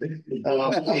 Yeah.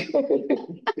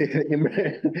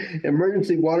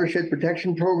 Emergency Watershed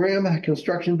Protection Program,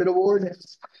 construction bid award.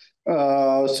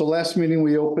 So last meeting,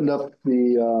 we opened up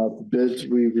the bids.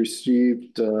 We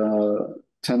received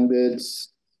 10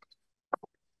 bids.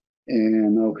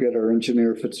 And we had our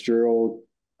engineer Fitzgerald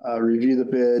review the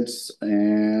bids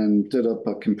and did up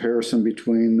a comparison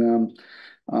between them.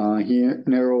 He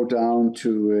narrowed down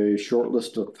to a short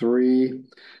list of 3,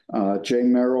 J.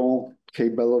 Merrill, K.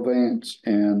 Bellevant,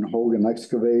 and Hogan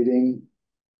Excavating.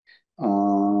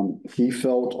 He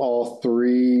felt all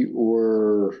 3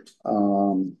 were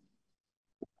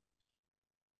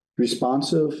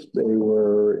responsive. They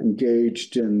were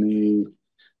engaged in the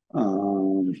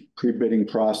pre-bidding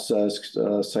process,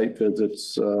 site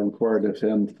visits, inquired of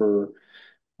him for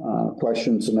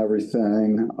questions and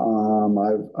everything.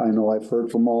 I know I've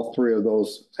heard from all 3 of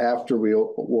those after we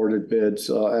awarded bids,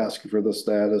 asking for the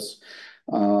status.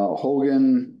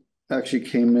 Hogan actually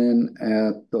came in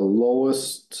at the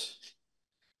lowest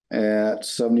at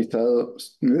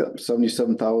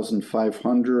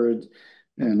 77,500,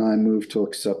 and I moved to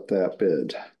accept that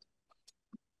bid.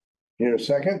 Here a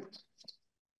second.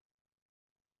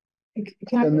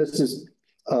 And this is,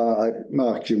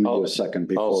 actually, we do a second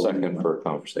before. I'll second for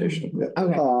conversation. Yeah.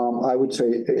 Okay. I would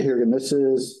say here again, this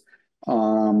is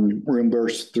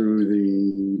reimbursed through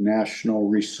the National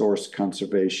Resource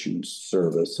Conservation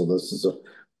Service. So this is a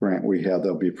grant we have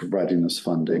that'll be providing this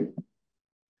funding.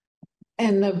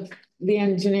 And the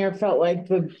engineer felt like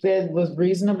the bid was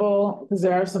reasonable, because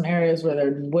there are some areas where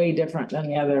they're way different than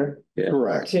the other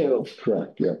Correct. 2.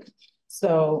 Correct, yeah.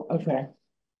 So, okay.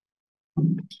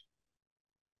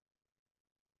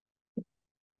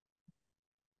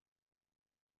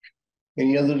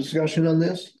 Any other discussion on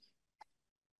this?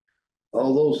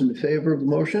 All those in favor of the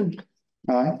motion?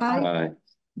 Aye. Aye.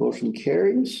 Motion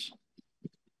carries.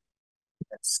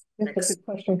 That's a good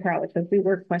question, Carla, because we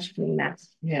were questioning that.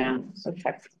 Yeah.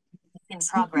 Okay. In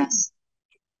progress.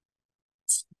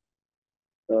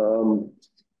 I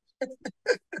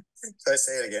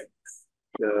say it again.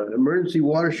 Emergency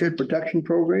Watershed Protection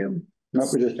Program. No,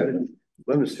 we just did it.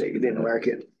 My mistake, it didn't mark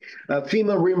it.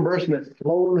 FEMA reimbursement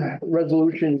loan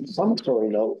resolution summary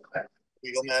note.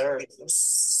 Legal matter,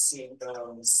 seen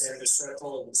Sanders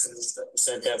Circle, and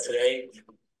sent out today.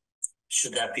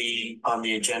 Should that be on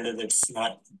the agenda that's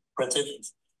not printed?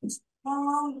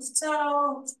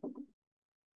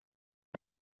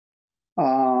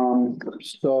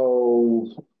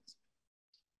 So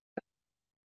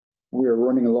we're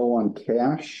running low on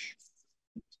cash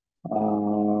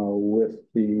with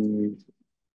the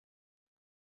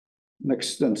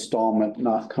next installment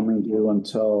not coming due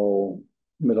until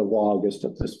middle of August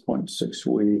at this point, 6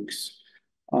 weeks.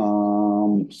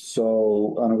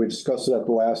 So I know we discussed it at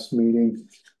the last meeting,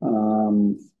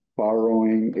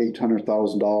 borrowing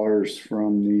 $800,000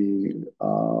 from the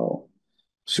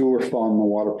sewer fund, the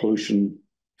water pollution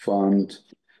fund.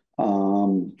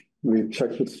 We've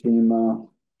checked with FEMA.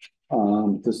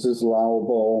 This is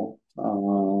allowable.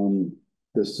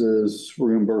 This is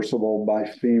reimbursable by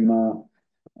FEMA.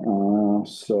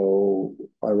 So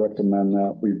I recommend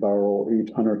that we borrow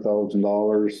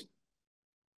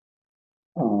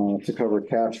 $800,000 to cover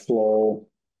cash flow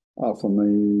from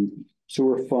the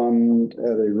sewer fund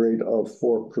at a rate of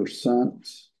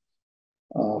 4%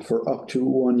 for up to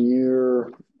 1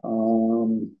 year.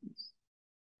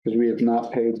 because we have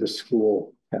not paid the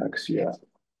school tax yet,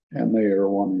 and they are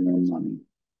wanting their money.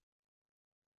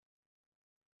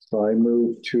 So I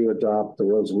move to adopt the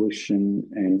resolution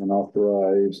and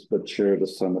authorize the chair to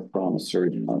send a promissory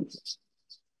note.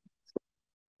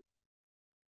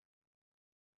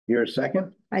 Here a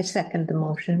second? I second the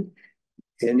motion.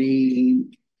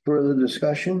 Any further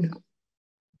discussion?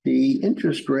 The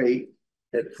interest rate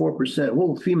at 4%, what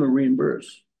will FEMA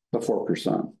reimburse? The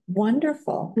 4%.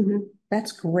 Wonderful.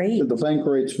 That's great. The bank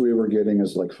rates we were getting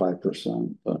is like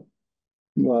 5%, but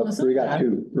well, we got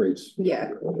two rates.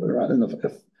 Yeah. In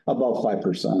the above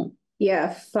 5%.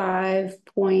 Yeah,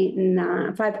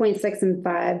 5.9, 5.6 and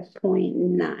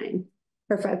 5.9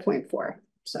 or 5.4.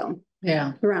 So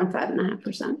Yeah. around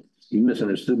 5.5%. You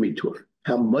misunderstood me, Tor.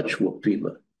 How much will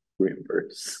FEMA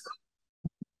reimburse?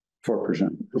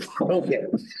 4%. Okay.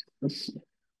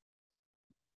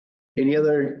 Any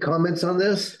other comments on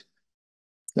this?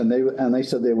 And they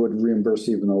said they would reimburse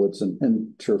even though it's an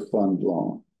inter-fund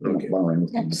loan. Okay.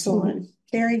 Excellent.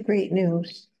 Very great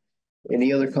news.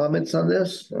 Any other comments on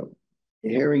this?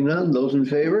 Hearing none, those in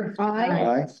favor? Aye.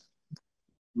 Aye.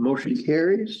 Motion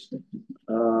carries.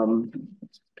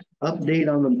 Update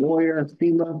on the Moyer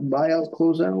FEMA buyout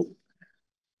closeout.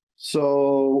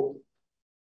 So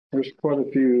there's quite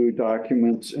a few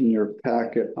documents in your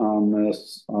packet on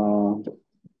this.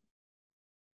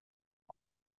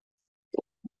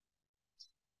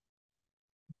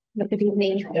 Good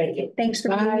evening. Thanks for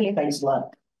being here. Thanks a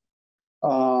lot.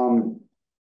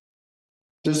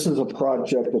 This is a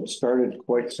project that started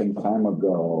quite some time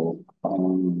ago.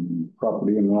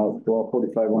 Property in Route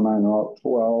 124519 Route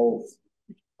 12.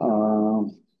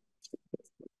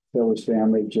 There was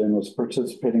damage and was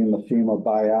participating in the FEMA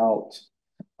buyout.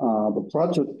 The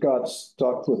project got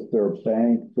stuck with their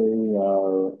bank. They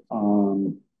are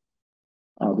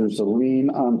there's a lien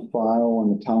on file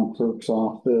in the town clerk's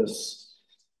office.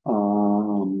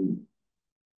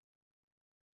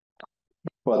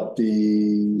 But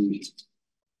the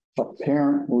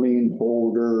apparent lien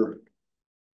holder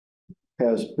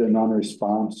has been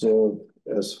unresponsive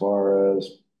as far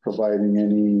as providing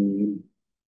any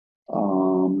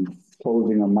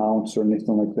closing amounts or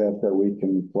anything like that that we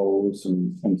can close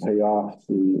and pay off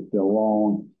the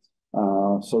loan.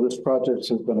 So this project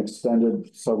has been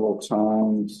extended several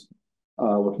times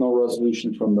with no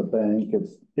resolution from the bank.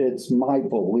 It's my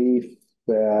belief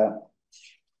that,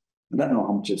 I don't know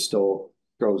how much it still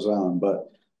goes on, but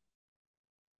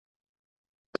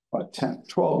 10,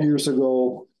 12 years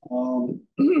ago,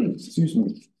 excuse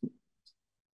me,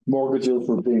 mortgages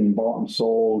were being bought and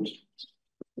sold,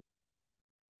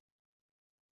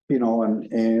 you know,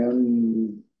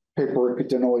 and paperwork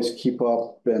didn't always keep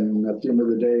up. And at the end of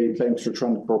the day, banks were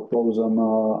trying to foreclose on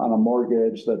a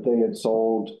mortgage that they had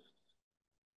sold,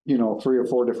 you know, 3 or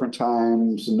 4 different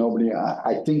times. And nobody,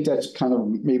 I think that's kind of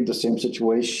maybe the same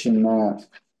situation that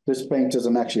this bank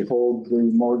doesn't actually hold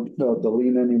the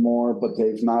lien anymore, but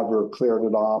they've never cleared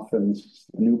it off. And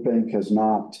the new bank has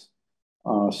not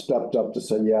stepped up to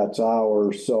say, yeah, it's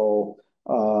ours. So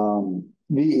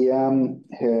VEM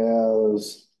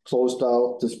has closed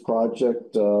out this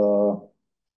project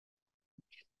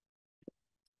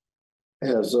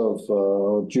as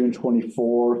of June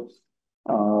 24th.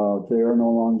 They are no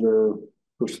longer,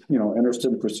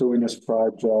 interested in pursuing this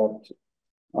project.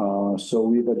 So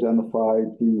we've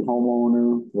identified the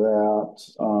homeowner that,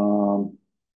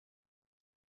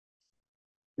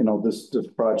 this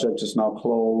project is now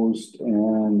closed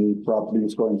and the property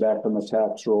is going back on the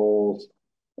tax rolls.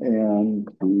 And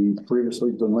the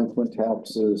previously delinquent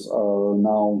taxes are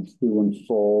now due in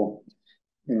full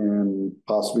and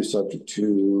possibly subject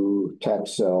to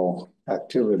tax sale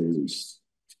activities.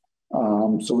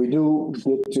 So we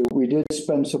did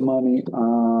spend some money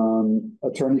on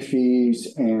attorney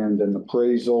fees and an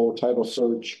appraisal title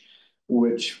search,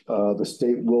 which the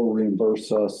state will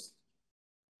reimburse us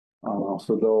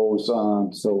for those.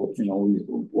 So we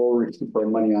will recoup our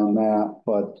money on that.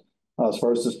 But as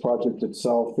far as this project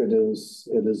itself, it is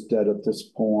dead at this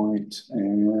point.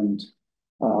 And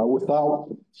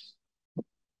without,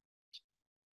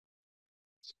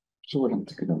 so what I'm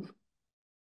thinking of.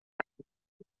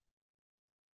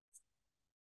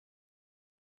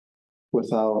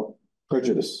 Without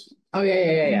prejudice. Oh,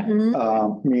 yeah.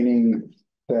 Mhm. Meaning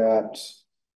that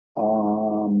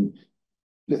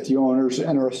if the owner's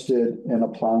interested in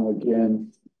applying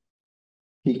again,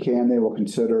 they will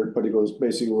consider it, but he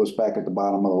basically goes back at the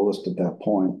bottom of the list at that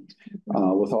point,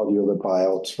 with all the other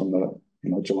buyouts from the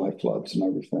July floods and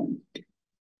everything.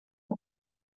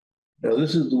 Now,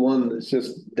 this is the one that's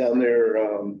just down there,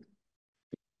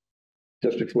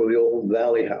 just before the old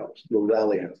Valley House, the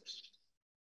Valley House.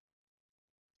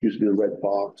 Used to be the Red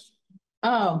Fox.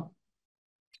 Oh,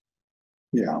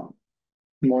 Yeah.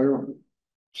 Moira?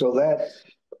 So that's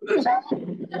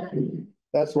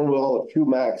one with all the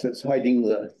Max that's hiding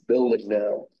the building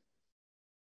now.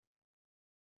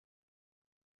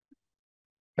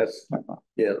 That's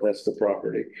the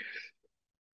property.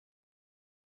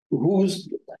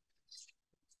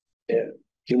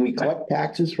 Can we collect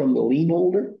taxes from the lien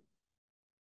holder?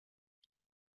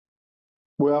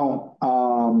 Well,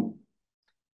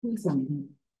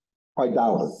 I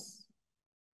doubt it.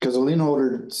 Because the lien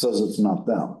holder says it's not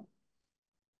them.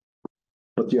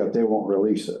 But yeah, they won't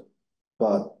release it.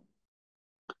 But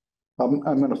I'm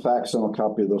gonna fax them a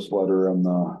copy of this letter and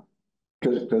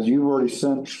because you've already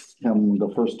sent him the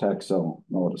first tax sale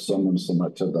notice. So I'm gonna send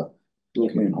that to the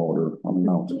lien holder. I don't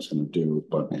know what it's gonna do,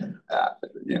 but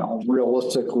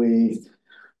realistically,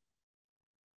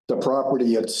 the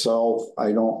property itself,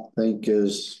 I don't think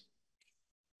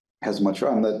has much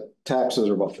on the taxes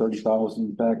are about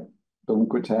 30,000 back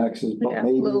delinquent taxes, but Yeah,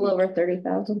 maybe a little over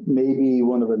 30,000. maybe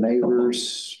one of the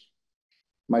neighbors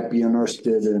might be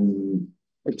interested in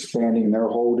expanding their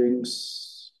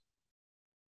holdings.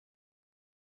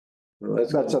 Well,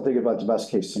 that's I think about the best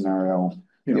case scenario.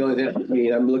 The only thing,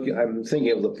 I'm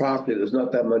thinking of the property, there's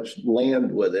not that much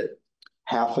land with it.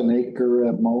 Half an acre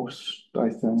at most, I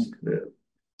think. Yeah.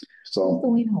 So the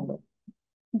lien holder.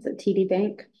 Is it TD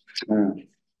Bank? yeah.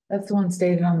 That's the one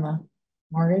stated on the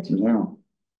mortgage. Yeah.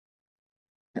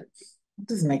 It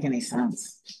doesn't make any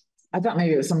sense. I thought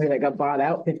maybe it was somebody that got bought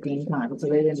out 15 times, so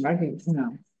they didn't recognize,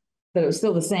 that it was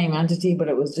still the same entity, but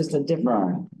it was just a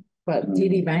different. But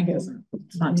TD Bank isn't.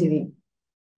 It's not TD.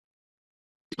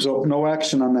 So no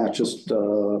action on that, just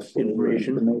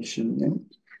information.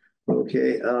 Yeah.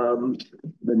 Okay,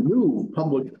 the new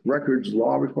public records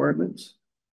law requirements.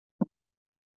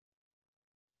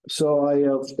 So I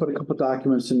have put a couple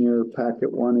documents in your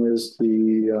packet. One is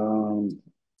the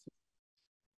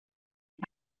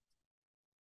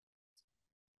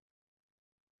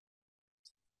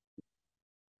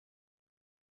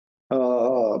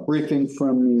briefing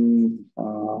from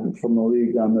the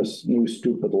league on this new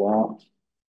stupid law.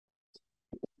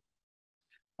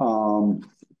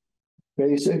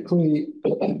 Basically,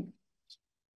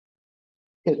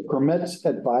 it permits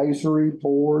advisory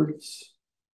boards.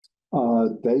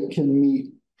 They can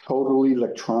meet totally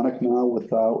electronic now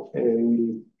without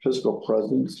a physical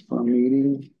presence for a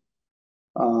meeting.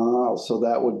 So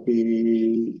that would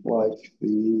be like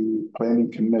the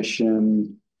Planning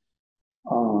Commission,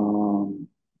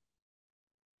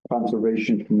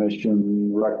 Conservation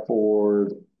Commission, Rec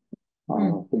Board,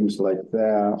 things like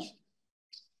that.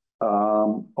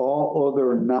 All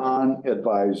other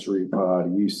non-advisory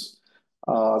bodies,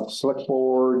 Select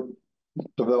Board,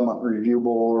 Development Review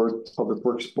Board, Public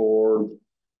Works Board,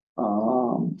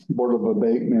 Board of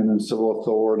Abatement and Civil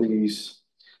Authorities.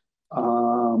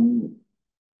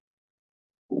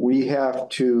 We have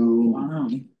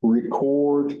to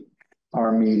record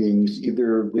our meetings,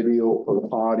 either video or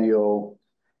audio,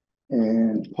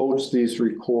 and post these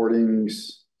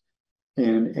recordings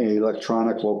in an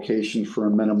electronic location for a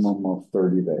minimum of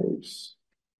 30 days.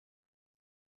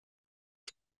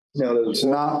 Now, it's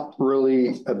not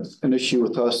really an issue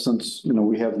with us since,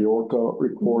 we have the ORCA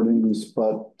recordings,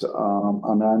 but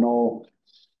and I know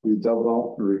the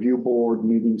Development Review Board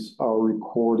meetings are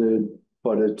recorded,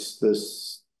 but it's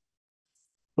this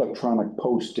electronic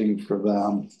posting for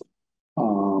them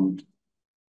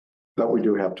that we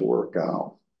do have to work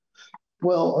out.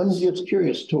 Well, I'm just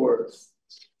curious, Tor,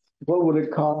 what would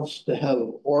it cost to have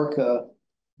ORCA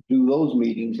do those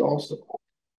meetings also?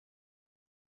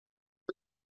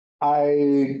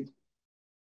 I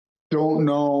don't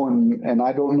know, and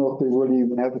I don't know if they really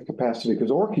even have the capacity,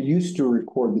 because ORCA used to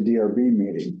record the DRB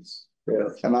meetings. Yeah.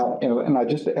 And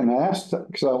I asked,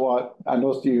 because I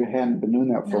noticed you hadn't been doing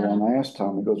that for a while. I asked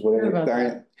Tom, he goes, well,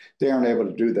 they aren't able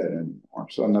to do that anymore.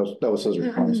 So that was his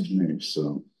response to me.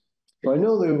 So I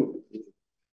know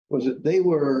they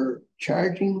were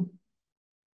charging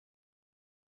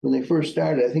when they first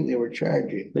started. I think they were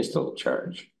charging. They still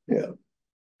charge. Yeah.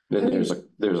 Then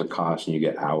there's a cost, and you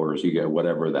get hours, you get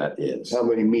whatever that is. How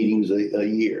many meetings a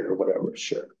year or whatever?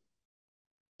 Sure.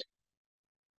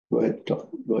 Go ahead,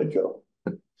 Joe.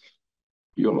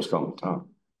 You almost called him Tom.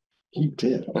 He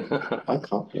did. I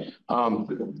caught that.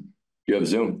 You have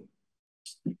Zoom.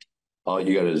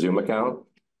 You got a Zoom account.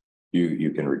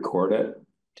 You can record it.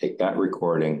 Take that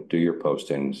recording. Do your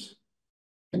postings.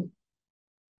 You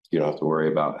don't have to worry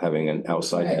about having an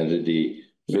outside entity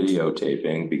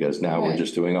videotaping, because now we're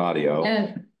just doing audio.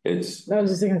 And I was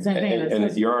just thinking the same thing.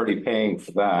 And you're already paying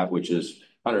for that, which is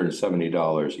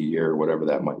 $170 a year, whatever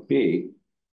that might be.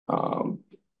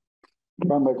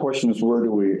 My question is, where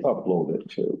do we upload it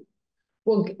to?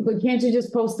 Well, but can't you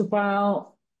just post the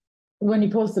file, when you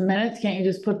post the minutes, can't you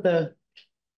just put the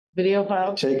video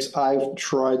file? I've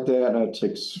tried that and it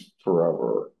takes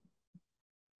forever.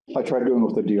 I tried doing it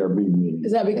with the DRB meeting.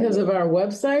 Is that because of our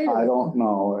website? I don't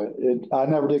know. I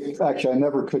never did, actually, I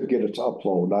never could get it to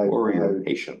upload. Or your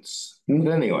patience. But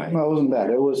anyway. No, it wasn't that.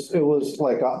 It was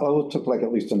like, it took like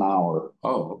at least an hour.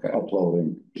 Oh, okay.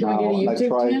 Uploading. Can we get a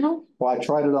YouTube channel? Well, I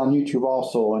tried it on YouTube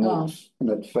also and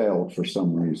it failed for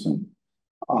some reason.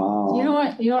 You know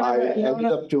what? I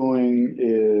ended up doing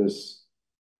is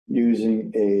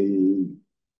using a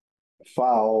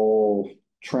file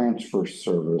transfer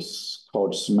service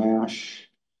called Smash.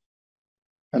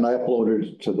 And I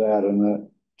uploaded it to that and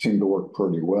that seemed to work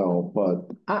pretty well, but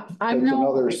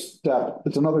another step.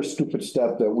 It's another stupid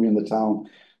step that we in the town,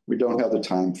 we don't have the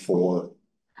time for.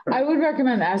 I would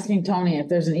recommend asking Tony if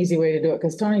there's an easy way to do it,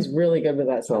 because Tony's really good with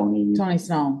that stuff. Tony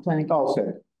Snow, planning. Oh,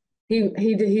 okay.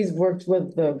 He's worked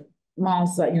with the mall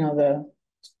site, the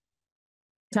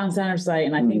town center site,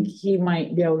 and I think he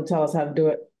might be able to tell us how to do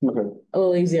it a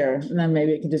little easier, and then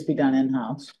maybe it can just be done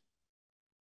in-house.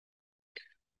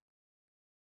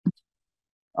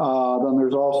 Then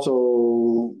there's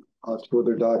also 2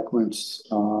 other documents.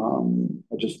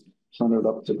 I just sent it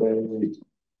up today.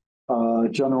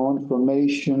 General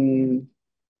information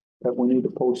that we need to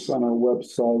post on our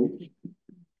website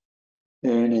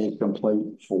and a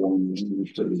complaint form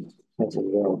usually that's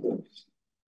available.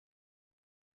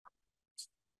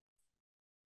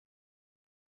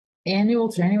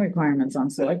 Annual training requirements on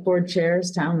select board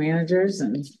chairs, town managers,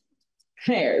 and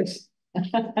mayors.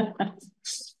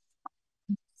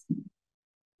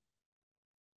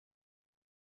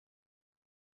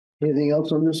 Anything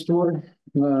else on this tour?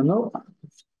 No.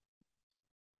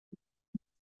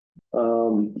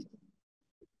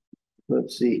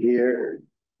 Let's see here.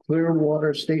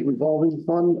 Clearwater State Revolving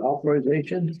Fund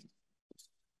authorization.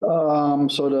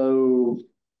 So to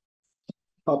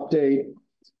update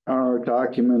our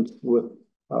document with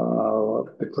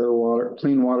the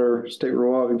Clean Water State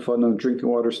Revolving Fund and Drinking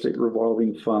Water State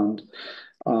Revolving Fund,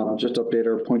 just update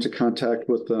our points of contact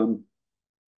with them.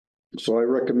 So I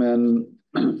recommend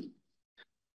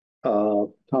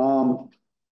Tom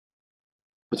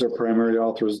is our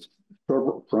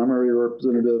primary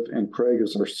representative and Craig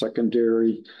is our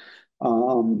secondary,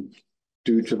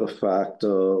 due to the fact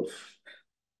of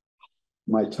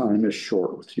my time is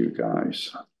short with you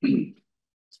guys. And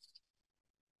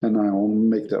I will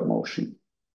make that motion.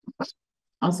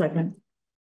 I'll second.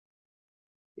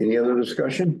 Any other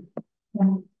discussion?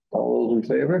 All those in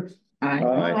favor?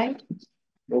 Aye.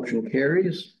 Motion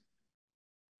carries.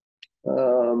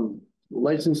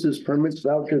 Licenses, permits,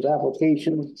 vouchers,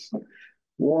 applications,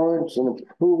 warrants, and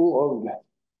approval of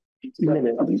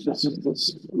minutes.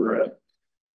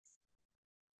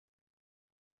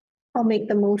 I'll make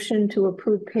the motion to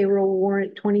approve payroll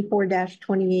warrant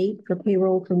 24-28 for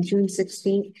payroll from June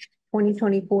 16th,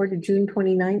 2024 to June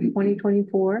 29th,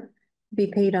 2024, to be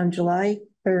paid on July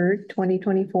 3rd,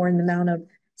 2024 in the amount of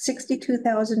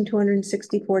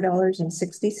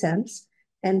 $62,264.60,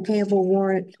 and payable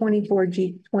warrant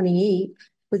 24G28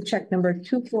 with check number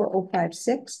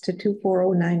 24056 to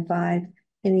 24095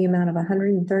 in the amount of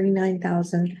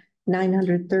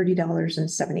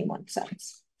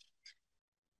 $139,930.71.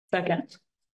 Second.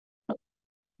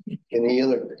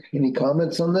 Any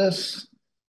comments on this?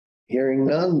 Hearing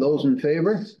none, those in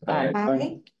favor?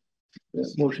 Aye.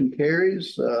 This motion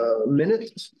carries.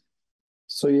 Minutes.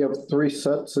 So you have 3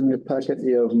 sets in your packet.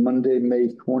 You have Monday,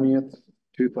 May 20th,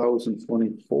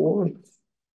 2024.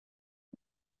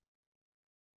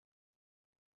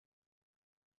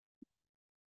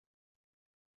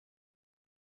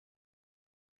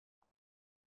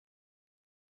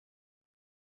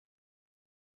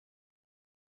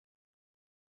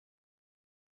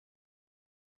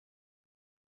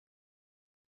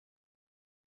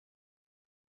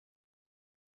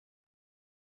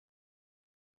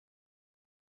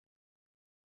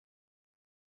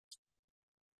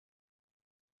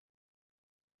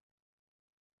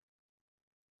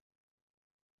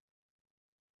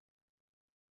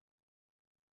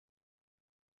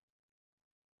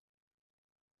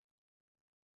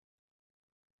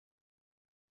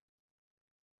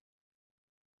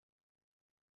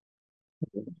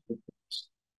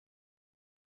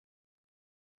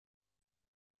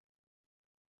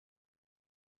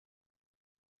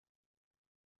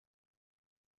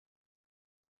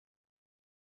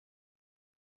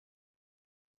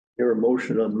 Your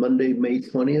motion on Monday, May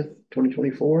 20th,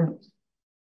 2024.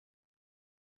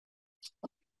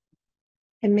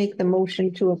 And make the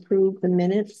motion to approve the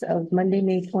minutes of Monday,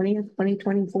 May 20th,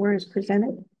 2024 as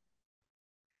presented.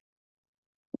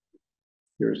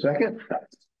 Your second?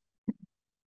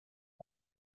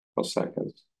 I'll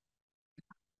second.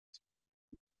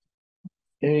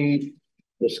 Any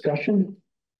discussion?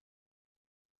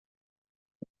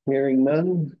 Hearing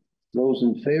none, those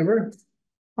in favor?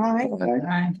 Aye.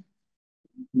 Aye.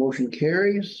 Motion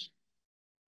carries.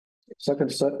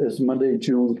 Second set is Monday,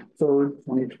 June 3rd,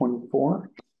 2024.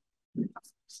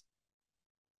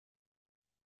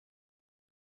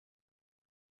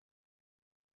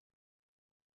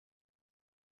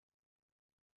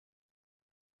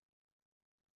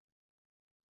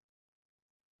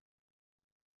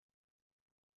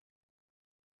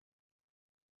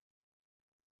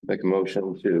 Make a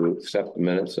motion to accept the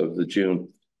minutes of the June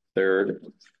 3rd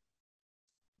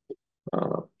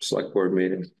select board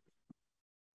meeting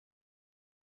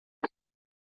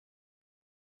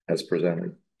as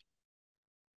presented.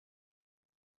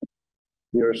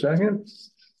 Your second?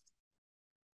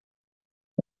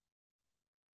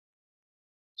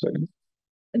 Second.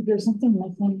 There's something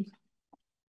missing.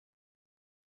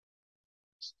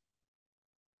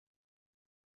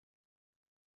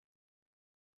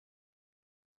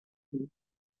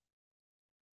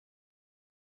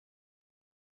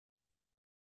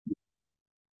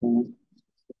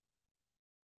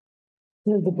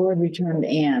 The board returned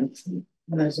and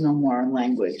there's no more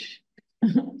language. I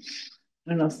don't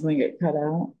know if something get cut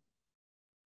out.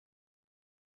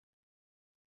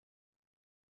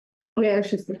 Okay, I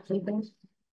should say something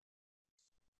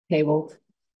Tabled.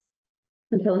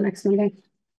 until the next meeting.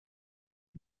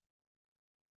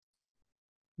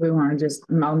 We want to just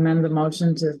amend the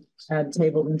motion to add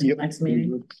tabled until next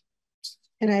meeting.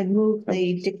 And I'd move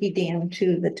the Dickie Dam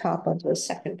to the top of the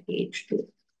second page too.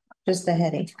 Just the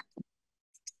heading.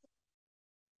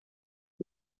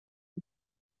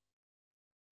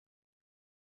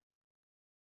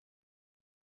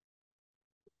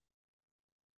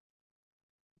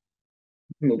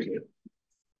 Okay.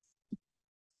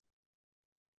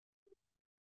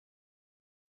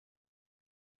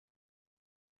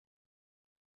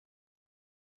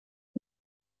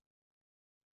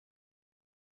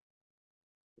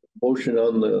 Motion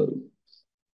on the.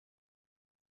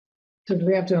 So do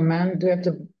we have to amend? Do we have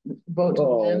to vote to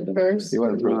amend first? You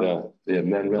want to approve the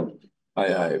amendment?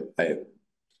 I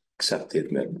accept the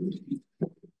amendment.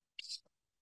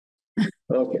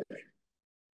 Okay.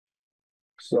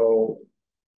 So.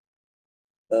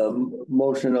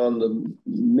 Motion on the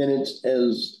minutes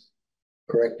as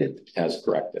corrected. As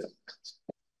corrected.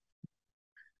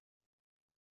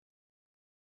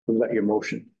 Was that your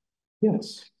motion?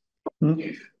 Yes. Do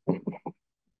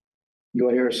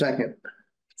I hear a second?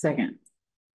 Second.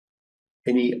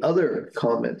 Any other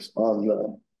comments on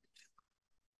the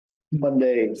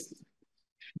Monday,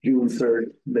 June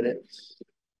 3rd minutes?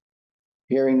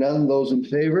 Hearing none, those in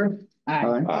favor?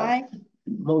 Aye. Aye.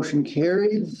 Motion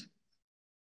carries.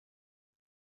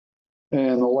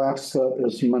 And the last set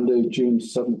is Monday, June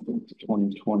 17th,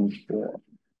 2024.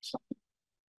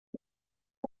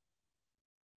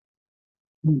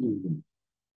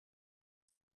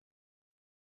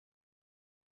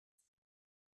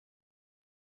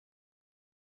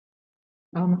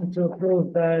 I'll move to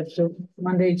approve the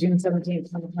Monday, June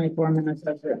 17th, 2024 minutes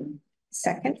as written.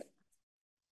 Second.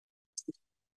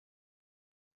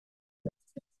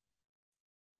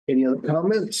 Any other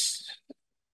comments?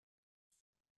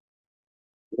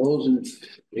 Those in,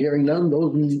 hearing none,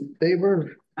 those in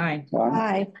favor? Aye.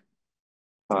 Aye.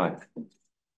 Aye.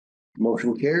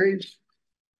 Motion carries.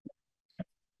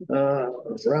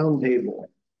 Round table.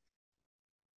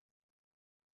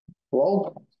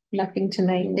 Well, Nothing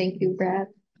tonight. Thank you, Brad.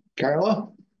 Carla?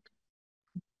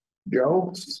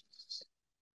 Joe?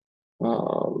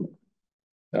 Okay,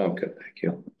 thank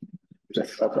you.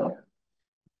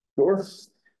 Sure.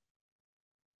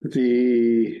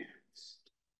 The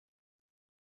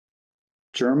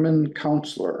German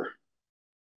counselor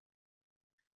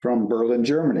from Berlin,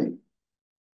 Germany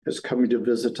is coming to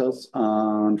visit us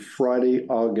on Friday,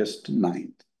 August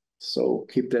 9th. So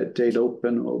keep that date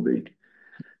open. We'll be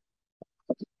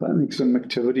planning some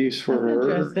activities for her.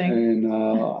 Interesting. And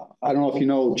I don't know if you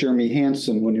know Jeremy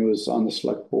Hansen, when he was on the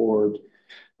select board,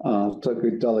 took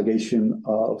a delegation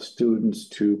of students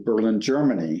to Berlin,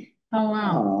 Germany. Oh,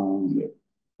 wow.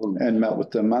 And met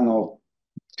with them, I don't know,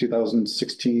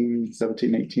 2016,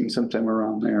 17, 18, sometime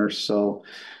around there. So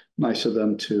nice of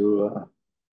them to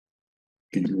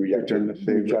Could you reach out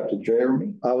to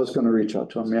Jeremy? I was going to reach out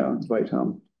to him, yeah, invite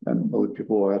him, and other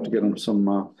people will have to get him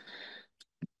some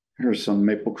here's some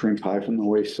maple cream pie from the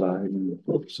wayside and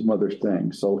some other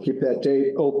things. So keep that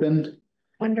date open.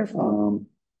 Wonderful.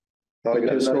 Like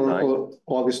the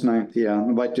August 9th, yeah,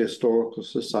 invite the Historical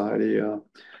Society,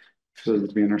 so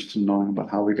they'd be interested in knowing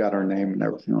about how we got our name and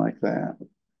everything like that.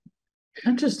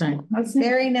 Interesting. That's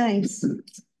Very nice.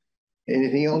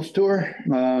 Anything else to her?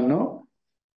 No.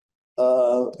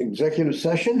 Executive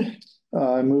session?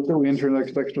 I move that we enter an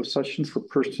executive session for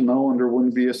personnel under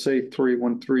 1 VSA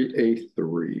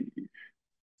 313A3.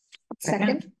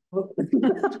 Second.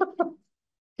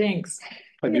 Thanks.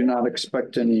 I do not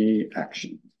expect any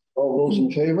action. All those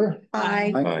in favor?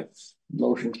 Aye. Aye.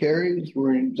 Motion carries.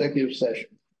 We're in executive session.